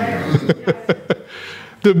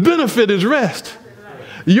 The benefit is rest.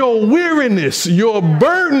 Your weariness, your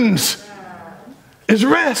burdens is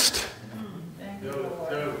rest.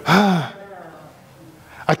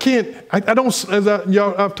 I I don't, as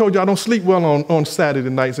I've told you, I don't sleep well on Saturday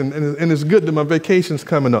nights, and it's good that my vacation's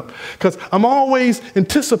coming up, because I'm always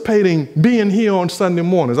anticipating being here on Sunday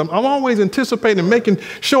mornings. I'm always anticipating making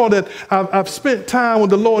sure that I've spent time with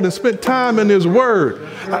the Lord and spent time in His Word.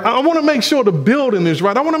 I want to make sure the building is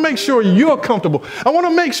right. I want to make sure you're comfortable. I want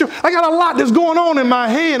to make sure, I got a lot that's going on in my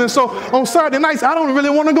head, and so on Saturday nights, I don't really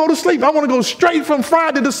want to go to sleep. I want to go straight from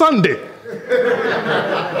Friday to Sunday.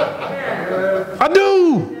 I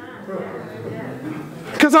do.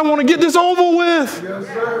 Because I want to get this over with. Yes,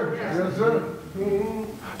 sir. Yes, sir.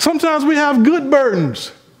 Sometimes we have good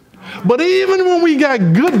burdens. But even when we got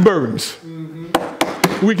good burdens,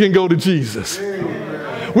 we can go to Jesus.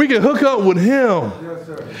 We can hook up with Him.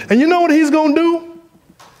 And you know what He's going to do?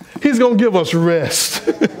 He's going to give us rest.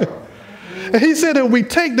 And He said if we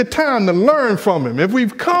take the time to learn from Him, if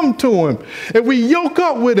we've come to Him, if we yoke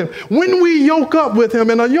up with Him, when we yoke up with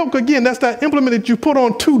Him, and a yoke, again, that's that implement that you put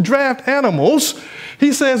on 2 draft animals,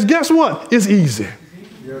 He says, guess what? It's easy.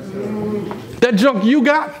 Yes, that junk you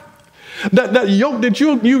got, that yoke that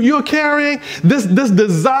you're carrying, this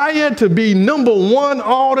desire to be number one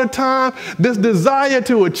all the time, this desire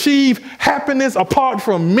to achieve happiness apart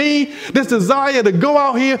from me, this desire to go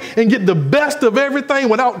out here and get the best of everything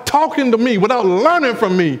without talking to me, without learning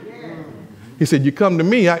from me. He said, you come to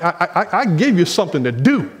me, I give you something to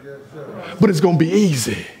do, but it's going to be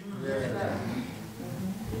easy.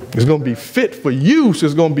 It's going to be fit for use.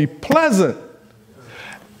 It's going to be pleasant.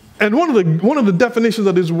 And one of the definitions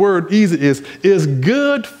of this word easy is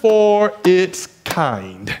good for its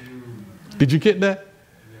kind. Did you get that?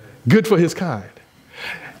 Good for his kind.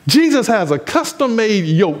 Jesus has a custom-made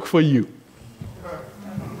yoke for you.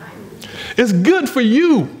 It's good for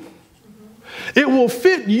you. It will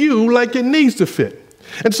fit you like it needs to fit.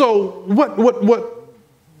 And so what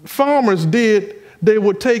farmers did, they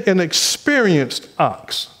would take an experienced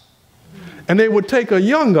ox and they would take a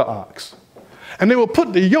younger ox. And they would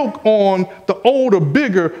put the yoke on the older,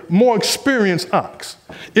 bigger, more experienced ox.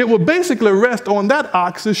 It would basically rest on that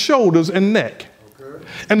ox's shoulders and neck. Okay.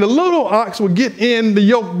 And the little ox would get in the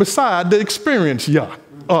yoke beside the experienced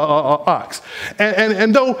ox.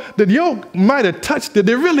 And though the yoke might have touched it,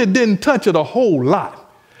 it really didn't touch it a whole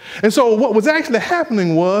lot. And so what was actually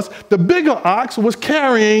happening was the bigger ox was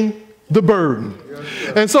carrying the burden.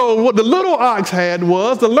 And so what the little ox had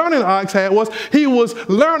was, the learning ox had was, he was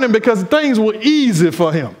learning because things were easy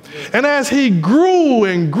for him. And as he grew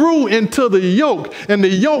and grew into the yoke, and the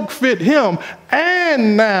yoke fit him,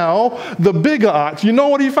 and now the bigger ox, you know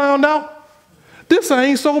what he found out? This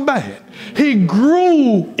ain't so bad. He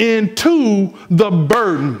grew into the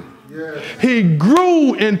burden. He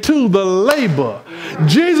grew into the labor.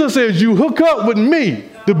 Jesus says, you hook up with me,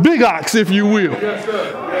 the big ox, if you will.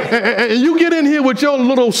 And you get in here with your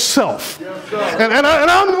little self. And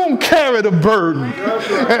I'm going to carry the burden.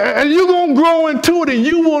 And you're going to grow into it, and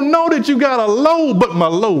you will know that you got a load, but my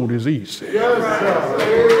load is easy.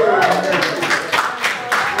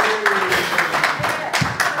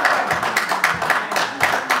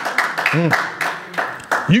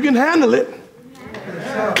 You can handle it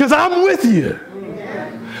because I'm with you.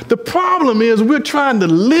 The problem is we're trying to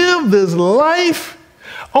live this life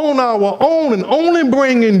on our own and only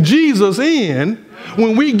bringing Jesus in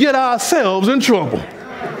when we get ourselves in trouble.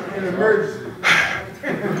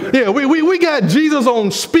 Yeah, we got Jesus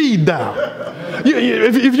on speed dial.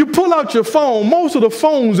 If you pull out your phone, most of the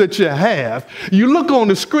phones that you have, you look on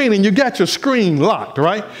the screen and you got your screen locked,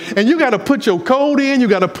 right? And you got to put your code in, you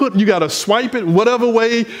got to swipe it whatever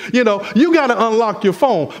way, you got to unlock your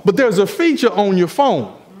phone. But there's a feature on your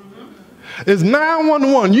phone. It's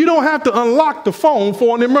 911. You don't have to unlock the phone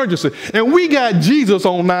for an emergency. And we got Jesus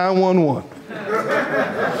on 911.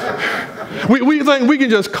 We think we can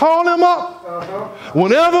just call him up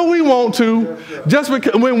whenever we want to, just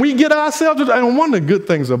because when we get ourselves. And one of the good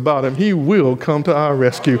things about him, he will come to our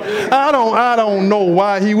rescue. I don't know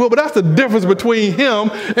why he will, but that's the difference between him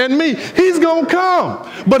and me. He's going to come,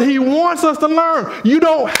 but he wants us to learn. You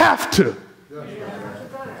don't have to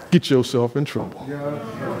get yourself in trouble.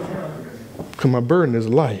 Because my burden is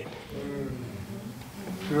light.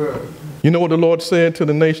 You know what the Lord said to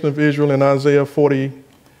the nation of Israel in Isaiah 40,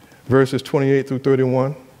 verses 28 through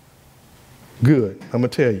 31? Good, I'm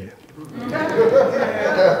going to tell you.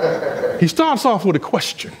 He starts off with a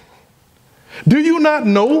question. Do you not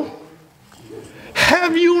know?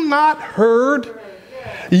 Have you not heard?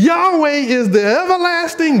 Yahweh is the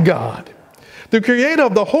everlasting God, the creator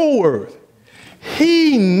of the whole earth.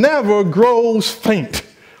 He never grows faint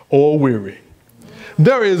or weary.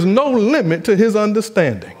 There is no limit to his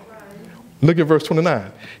understanding. Look at verse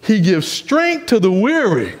 29. He gives strength to the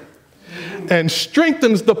weary and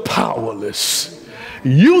strengthens the powerless.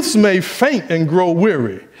 Youths may faint and grow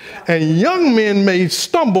weary, and young men may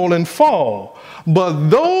stumble and fall. But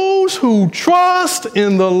those who trust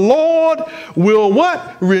in the Lord will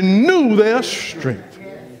what? Renew their strength.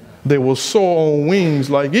 They will soar on wings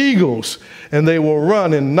like eagles, and they will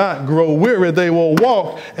run and not grow weary. They will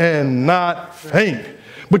walk and not faint.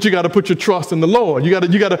 But you got to put your trust in the Lord. You got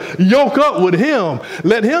to yoke up with him.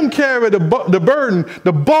 Let him carry the burden,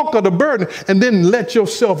 the bulk of the burden, and then let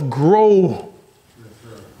yourself grow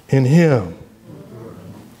in him.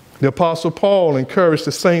 The Apostle Paul encouraged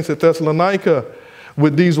the saints at Thessalonica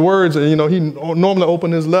with these words. And, he normally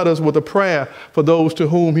opened his letters with a prayer for those to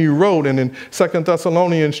whom he wrote. And in 2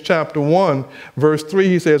 Thessalonians chapter 1, verse 3,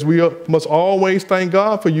 he says, we must always thank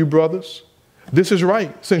God for you, brothers. This is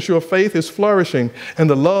right, since your faith is flourishing and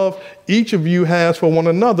the love each of you has for one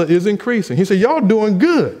another is increasing. He said, y'all doing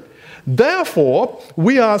good. Therefore,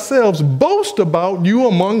 we ourselves boast about you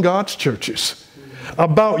among God's churches,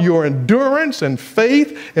 about your endurance and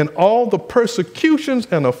faith and all the persecutions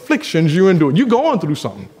and afflictions you endure. You're going through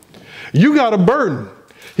something. You got a burden,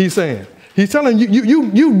 he's saying. He's telling you,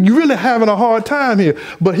 you really having a hard time here.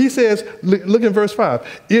 But he says, look in verse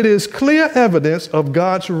 5. It is clear evidence of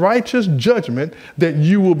God's righteous judgment that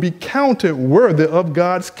you will be counted worthy of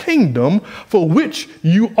God's kingdom, for which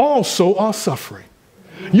you also are suffering.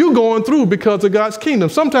 You're going through because of God's kingdom.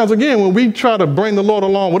 Sometimes, again, when we try to bring the Lord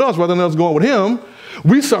along with us rather than us going with him,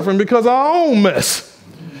 we're suffering because of our own mess.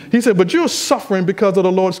 He said, but you're suffering because of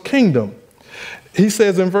the Lord's kingdom. He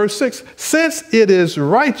says in verse 6, since it is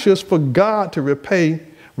righteous for God to repay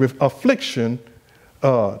with affliction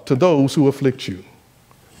to those who afflict you.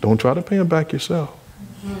 Don't try to pay them back yourself.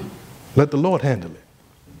 Let the Lord handle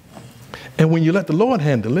it. And when you let the Lord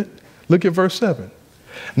handle it, look at verse 7.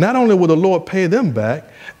 Not only will the Lord pay them back,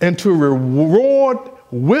 and to reward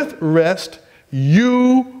with rest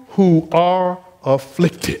you who are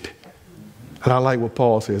afflicted. And I like what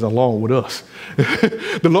Paul says, along with us.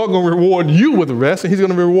 The Lord going to reward you with rest, and he's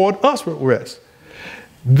going to reward us with rest.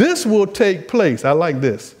 This will take place, I like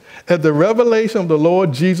this, at the revelation of the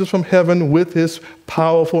Lord Jesus from heaven with his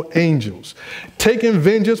powerful angels, taking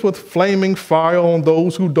vengeance with flaming fire on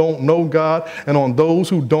those who don't know God and on those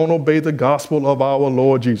who don't obey the gospel of our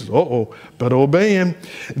Lord Jesus. Better obey him.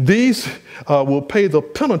 These will pay the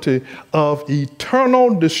penalty of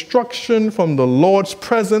eternal destruction from the Lord's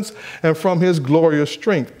presence and from his glorious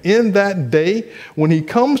strength in that day when he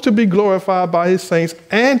comes to be glorified by his saints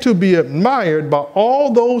and to be admired by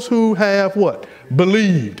all those who have what?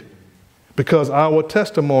 Believed. Because our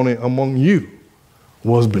testimony among you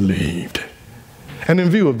was believed. And in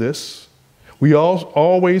view of this, we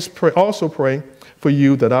also pray for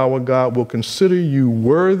you that our God will consider you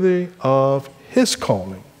worthy of his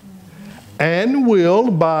calling and will,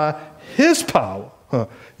 by his power,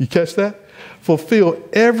 you catch that? Fulfill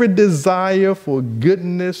every desire for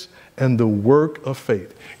goodness and the work of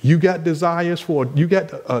faith. You got desires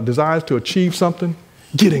to achieve something?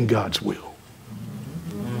 Get in God's will.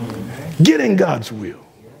 Get in God's will.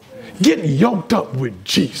 Get yoked up with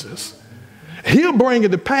Jesus. He'll bring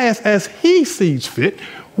it to pass as he sees fit,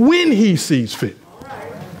 when he sees fit.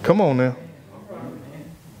 Come on now.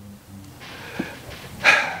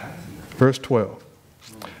 Verse 12.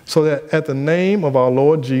 So that the name of our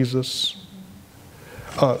Lord Jesus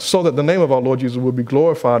will be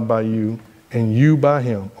glorified by you and you by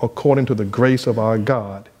him, according to the grace of our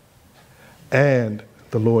God and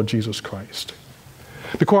the Lord Jesus Christ.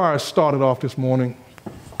 The choir started off this morning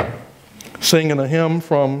singing a hymn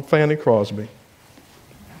from Fanny Crosby.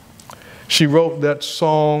 She wrote that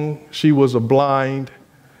song. She was a blind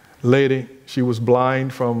lady. She was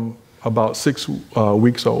blind from about 6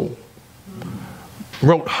 weeks old.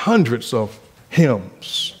 Wrote hundreds of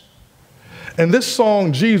hymns. And this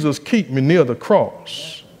song, Jesus Keep Me Near the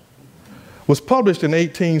Cross, was published in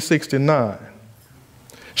 1869.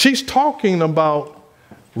 She's talking about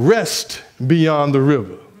rest beyond the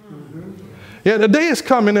river. Yeah, the day is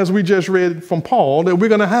coming, as we just read from Paul, that we're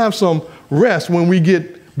going to have some rest when we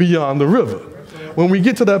get beyond the river, when we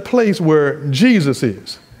get to that place where Jesus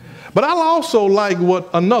is. But I also like what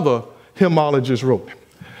another hymnologist wrote.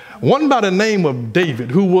 One by the name of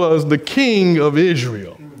David, who was the king of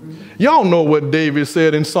Israel. Y'all know what David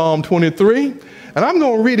said in Psalm 23, and I'm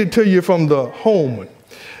going to read it to you from the Holman.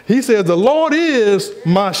 He says, the Lord is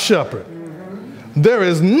my shepherd. There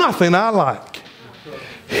is nothing I like.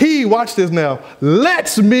 He, watch this now,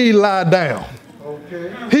 lets me lie down.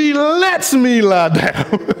 He lets me lie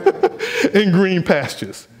down in green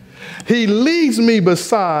pastures. He leads me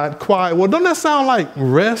beside quiet. Well, don't that sound like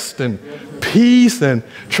rest and peace and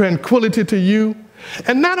tranquility to you?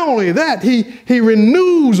 And not only that, he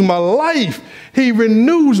renews my life. He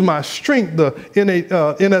renews my strength, the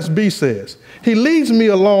NSB says. He leads me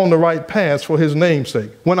along the right paths for his name's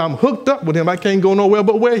sake. When I'm hooked up with him, I can't go nowhere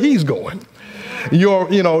but where he's going.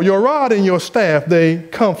 Your rod and your staff, they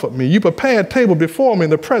comfort me. You prepare a table before me in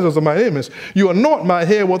the presence of my enemies. You anoint my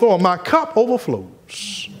head with oil. My cup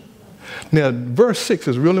overflows. Now, verse 6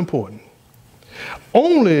 is real important.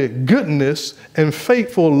 Only goodness and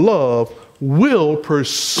faithful love will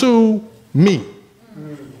pursue me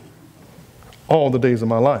all the days of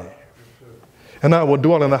my life. And I will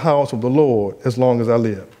dwell in the house of the Lord as long as I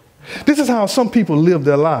live. This is how some people live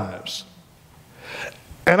their lives.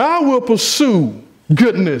 And I will pursue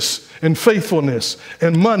goodness and faithfulness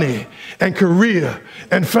and money and career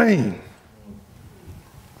and fame.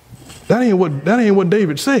 That ain't what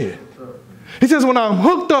David said. He says, when I'm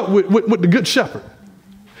hooked up with the good shepherd,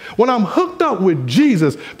 when I'm hooked up with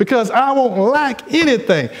Jesus, because I won't lack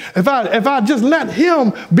anything, if I just let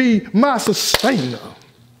him be my sustainer,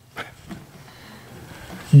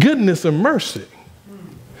 goodness and mercy,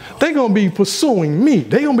 they're going to be pursuing me.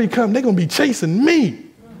 They're going to be chasing me.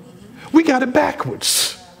 We got it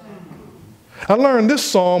backwards. I learned this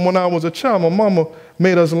psalm when I was a child. My mama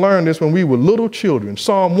made us learn this when we were little children.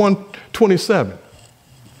 Psalm 127.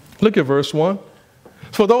 Look at verse 1.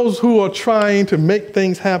 For those who are trying to make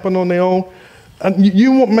things happen on their own,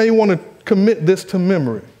 you may want to commit this to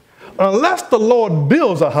memory. Unless the Lord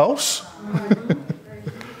builds a house,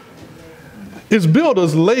 its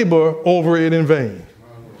builders labor over it in vain.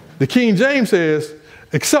 The King James says,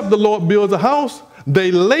 except the Lord builds a house,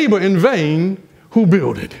 they labor in vain who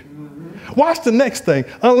build it. Watch the next thing.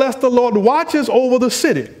 Unless the Lord watches over the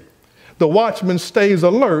city, the watchman stays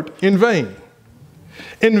alert in vain.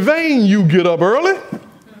 In vain you get up early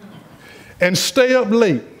and stay up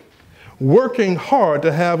late, working hard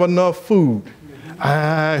to have enough food.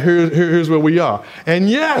 Here's where we are. And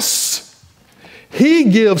yes, he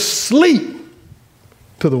gives sleep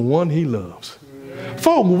to the one he loves.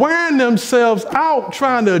 Folk wearing themselves out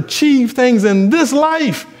trying to achieve things in this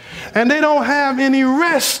life, and they don't have any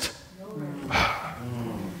rest.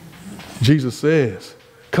 Jesus says,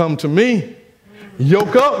 come to me,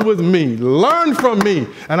 yoke up with me, learn from me,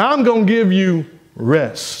 and I'm going to give you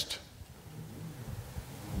rest.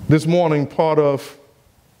 This morning, part of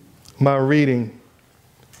my reading,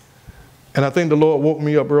 and I think the Lord woke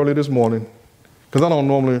me up early this morning, because I don't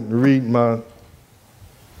normally read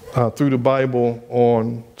through the Bible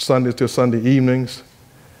on Sundays till Sunday evenings.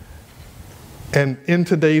 And in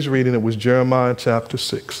today's reading, it was Jeremiah chapter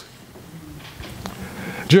 6.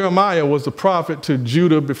 Jeremiah was the prophet to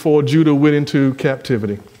Judah before Judah went into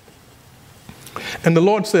captivity. And the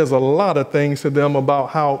Lord says a lot of things to them about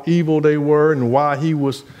how evil they were and why he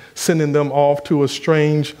was sending them off to a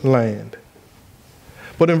strange land.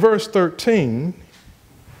 But in verse 13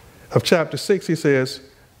 of chapter 6, he says,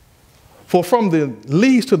 for from the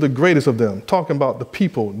least to the greatest of them, talking about the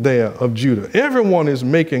people there of Judah, everyone is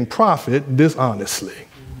making profit dishonestly.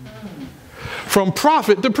 From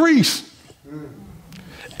prophet to priest,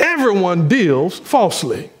 everyone deals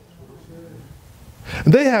falsely.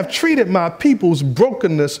 They have treated my people's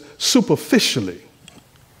brokenness superficially,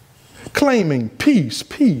 claiming peace,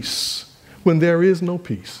 peace, when there is no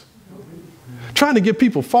peace. Trying to give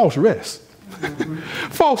people false rest,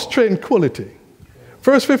 false tranquility.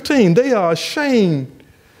 Verse 15, they are ashamed.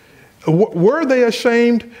 Were they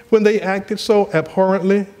ashamed when they acted so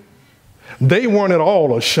abhorrently? They weren't at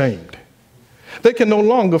all ashamed. They can no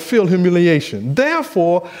longer feel humiliation.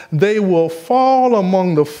 Therefore, they will fall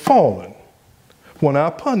among the fallen. When I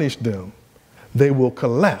punish them, they will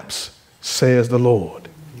collapse, says the Lord.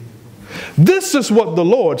 This is what the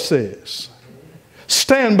Lord says.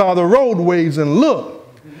 Stand by the roadways and look.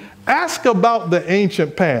 Ask about the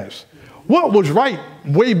ancient past. What was right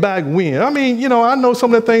way back when? I mean, I know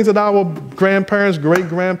some of the things that our grandparents,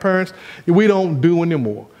 great-grandparents, we don't do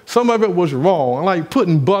anymore. Some of it was wrong, like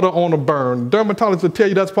putting butter on a burn. Dermatologists will tell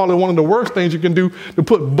you that's probably one of the worst things you can do, to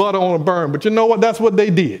put butter on a burn. But you know what? That's what they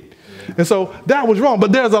did. And so that was wrong.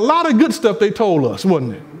 But there's a lot of good stuff they told us,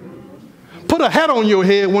 wasn't it? Put a hat on your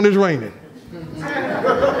head when it's raining.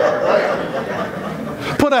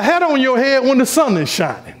 Put a hat on your head when the sun is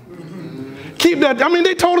shining. Keep that.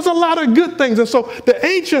 They told us a lot of good things. And so the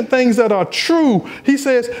ancient things that are true, he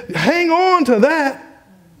says, hang on to that.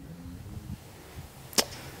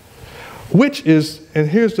 Which is, and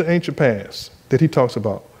here's the ancient past that he talks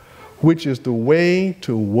about, which is the way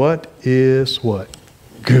to what is what?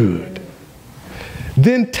 Good.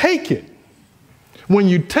 Then take it. When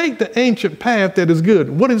you take the ancient path that is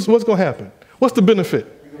good, what's going to happen? What's the benefit?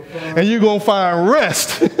 And you're going to find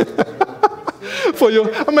rest. for your,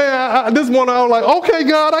 this morning I was like, okay,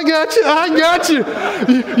 God, I got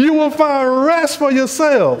you. You will find rest for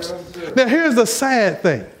yourselves. Now, here's the sad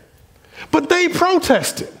thing. But they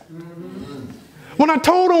protested. When I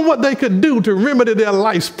told them what they could do to remedy their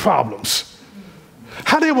life's problems,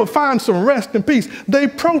 how they would find some rest and peace, they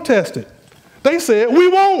protested. They said, we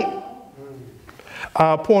won't.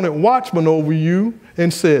 I appointed watchmen over you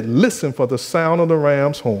and said, listen for the sound of the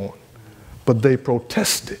ram's horn. But they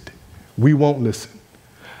protested. We won't listen.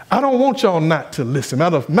 I don't want y'all not to listen.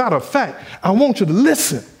 Matter of fact, I want you to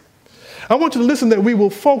listen. I want you to listen that we will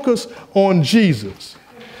focus on Jesus.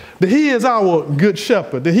 That he is our good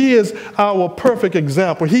shepherd. That he is our perfect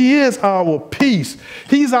example. He is our peace.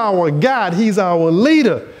 He's our guide. He's our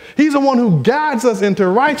leader. He's the one who guides us into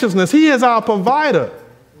righteousness. He is our provider.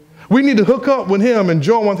 We need to hook up with him and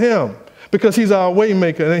join with him because he's our way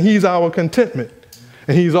maker and he's our contentment.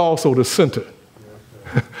 And he's also the center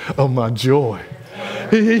of my joy.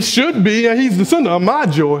 He should be, and he's the center of my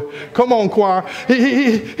joy. Come on, choir.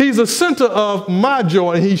 He's the center of my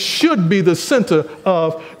joy, and he should be the center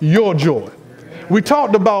of your joy. We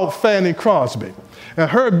talked about Fanny Crosby and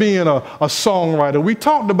her being a songwriter. We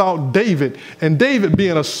talked about David and David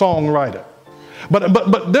being a songwriter.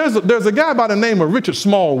 But there's a guy by the name of Richard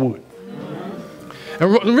Smallwood.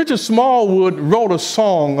 And Richard Smallwood wrote a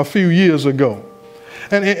song a few years ago.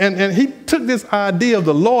 And he took this idea of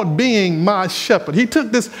the Lord being my shepherd. He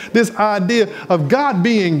took this idea of God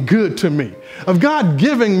being good to me, of God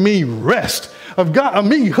giving me rest, of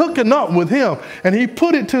me hooking up with him. And he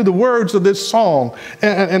put it to the words of this song.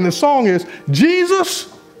 And the song is,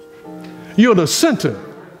 Jesus, you're the center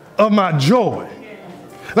of my joy.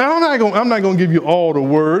 Now, I'm not going to give you all the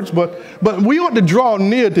words, but we ought to draw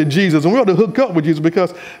near to Jesus and we ought to hook up with Jesus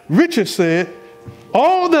because Richard said,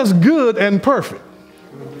 all that's good and perfect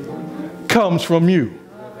comes from you.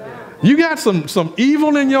 You got some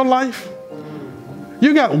evil in your life.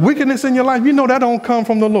 You got wickedness in your life. You know that don't come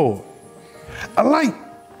from the Lord. I like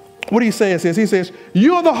what he says. He says,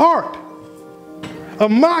 you're the heart of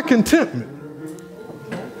my contentment.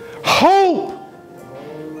 Hope,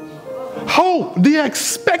 the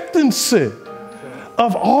expectancy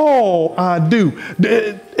of all I do.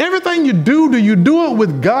 Everything you do you do it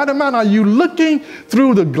with God in mind? Are you looking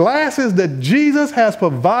through the glasses that Jesus has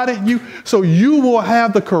provided you so you will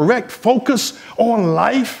have the correct focus on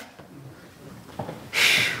life?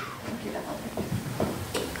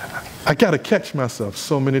 I got to catch myself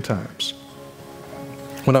so many times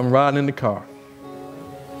when I'm riding in the car.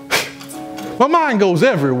 My mind goes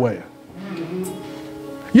everywhere.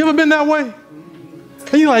 You ever been that way?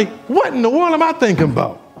 And you're like, what in the world am I thinking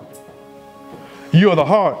about? You are the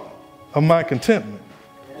heart of my contentment.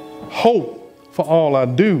 Hope for all I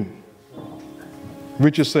do.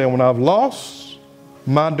 Richard said, when I've lost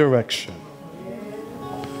my direction,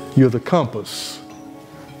 you're the compass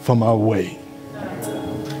for my way.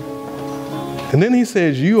 And then he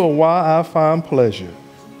says, you are why I find pleasure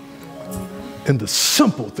in the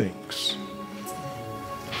simple things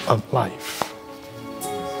of life.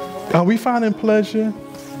 Are we finding pleasure?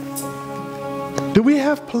 Do we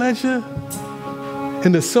have pleasure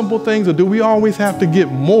in the simple things, or do we always have to get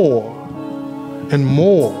more and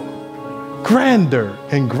more, grander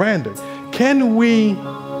and grander? Can we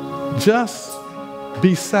just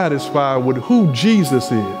be satisfied with who Jesus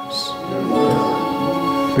is?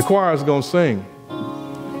 The choir is going to sing.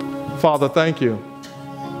 Father, thank you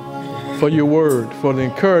for your word, for the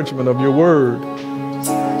encouragement of your word,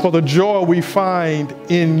 for the joy we find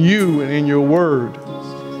in you and in your word.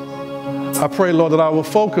 I pray, Lord, that our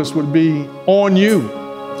focus would be on you,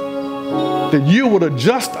 that you would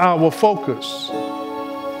adjust our focus,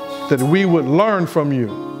 that we would learn from you,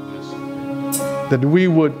 that we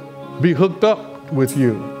would be hooked up with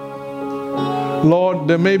you. Lord,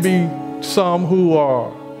 there may be some who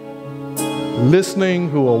are listening,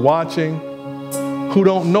 who are watching, who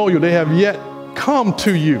don't know you. They have yet come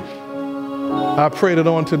to you. I pray that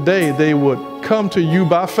on today they would come to you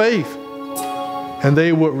by faith and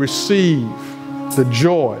they would receive the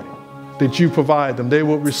joy that you provide them. They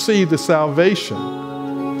would receive the salvation.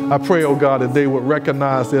 I pray, oh God, that they would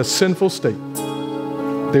recognize their sinful state.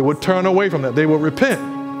 They would turn away from that. They would repent.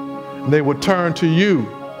 And they would turn to you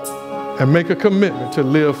and make a commitment to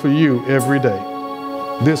live for you every day.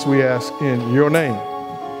 This we ask in your name.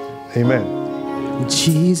 Amen.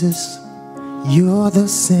 Jesus, you're the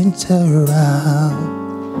center of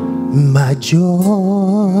my joy.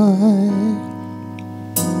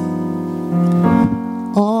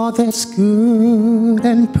 All that's good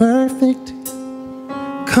and perfect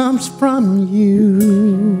comes from you.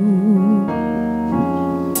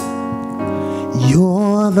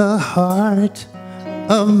 You're are the heart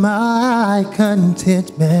of my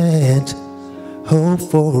contentment, hope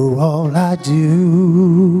for all I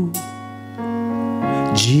do.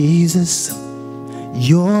 Jesus,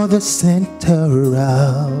 you're the center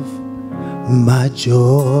of my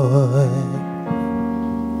joy.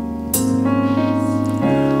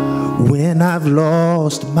 When I've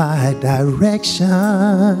lost my direction,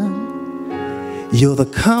 you're the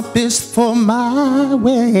compass for my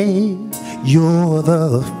way. You're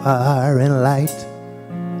the fire and light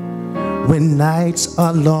when nights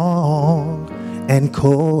are long and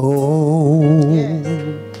cold.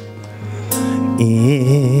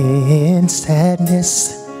 In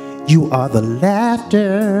sadness, you are the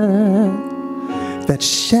laughter that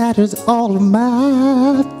shatters all of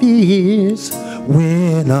my fears.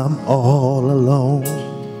 When I'm all alone,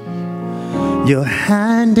 your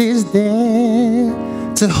hand is there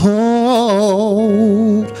to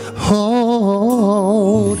hold.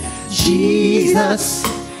 Jesus,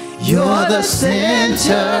 you're the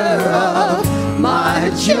center of my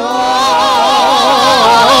joy.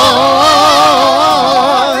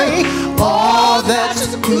 All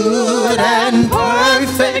that's good and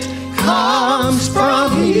perfect comes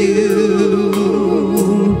from you.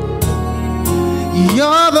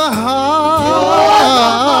 You're the heart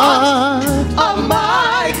Of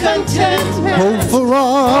my contentment, hope for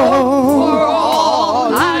all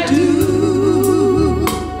I do.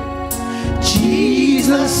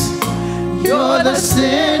 Jesus, you're the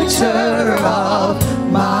center of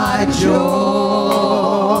my joy.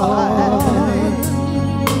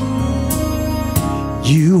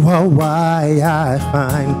 You are why I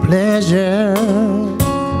find pleasure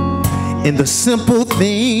in the simple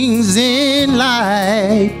things in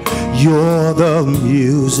life. You're the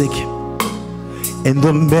music in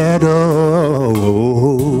the meadows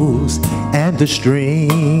and the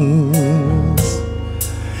streams,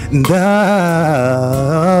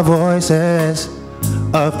 the voices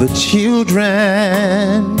of the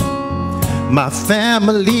children, my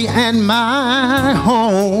family and my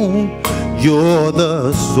home. You're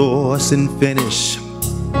the source and finish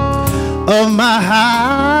of my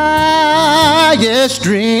highest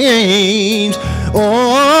dreams.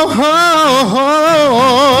 Oh,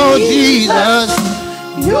 Jesus,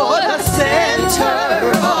 You're the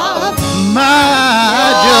center of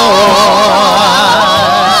my joy.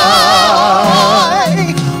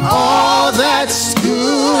 All that's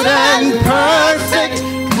good and perfect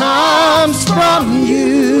comes from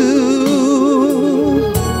you.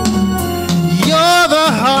 You're the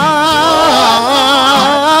heart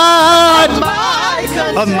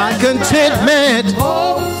of my contentment.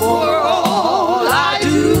 hope for all I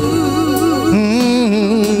do.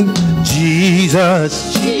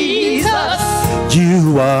 Jesus, Jesus,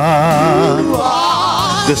 you are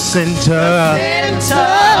the center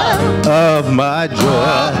of my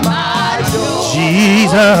joy. my joy.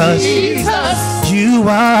 Jesus, Jesus, you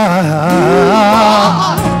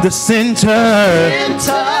are the center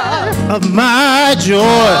of my joy.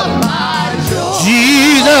 my joy.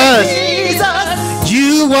 Jesus, Jesus,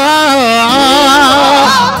 you are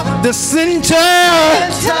the center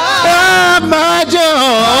of my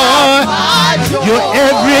joy. You're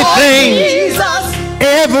everything, Jesus,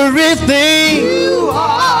 everything,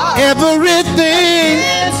 everything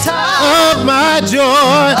of my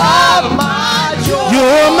joy.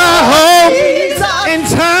 You're my hope in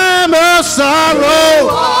time of sorrow.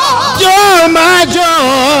 You're my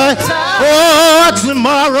joy for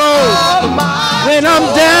tomorrow. When I'm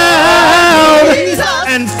down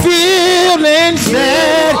and feeling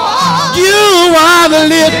sad, you are the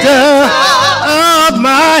lifter of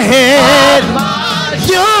my head.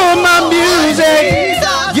 You're my music,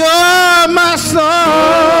 you're my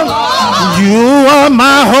song. You are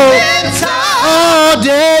my hope all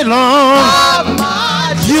day long.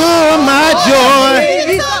 You're my joy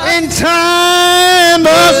in time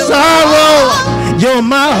of sorrow. You're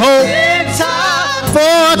my hope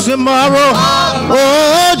for tomorrow.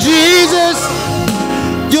 Oh, Jesus,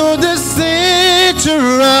 you're the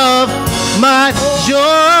center of my joy.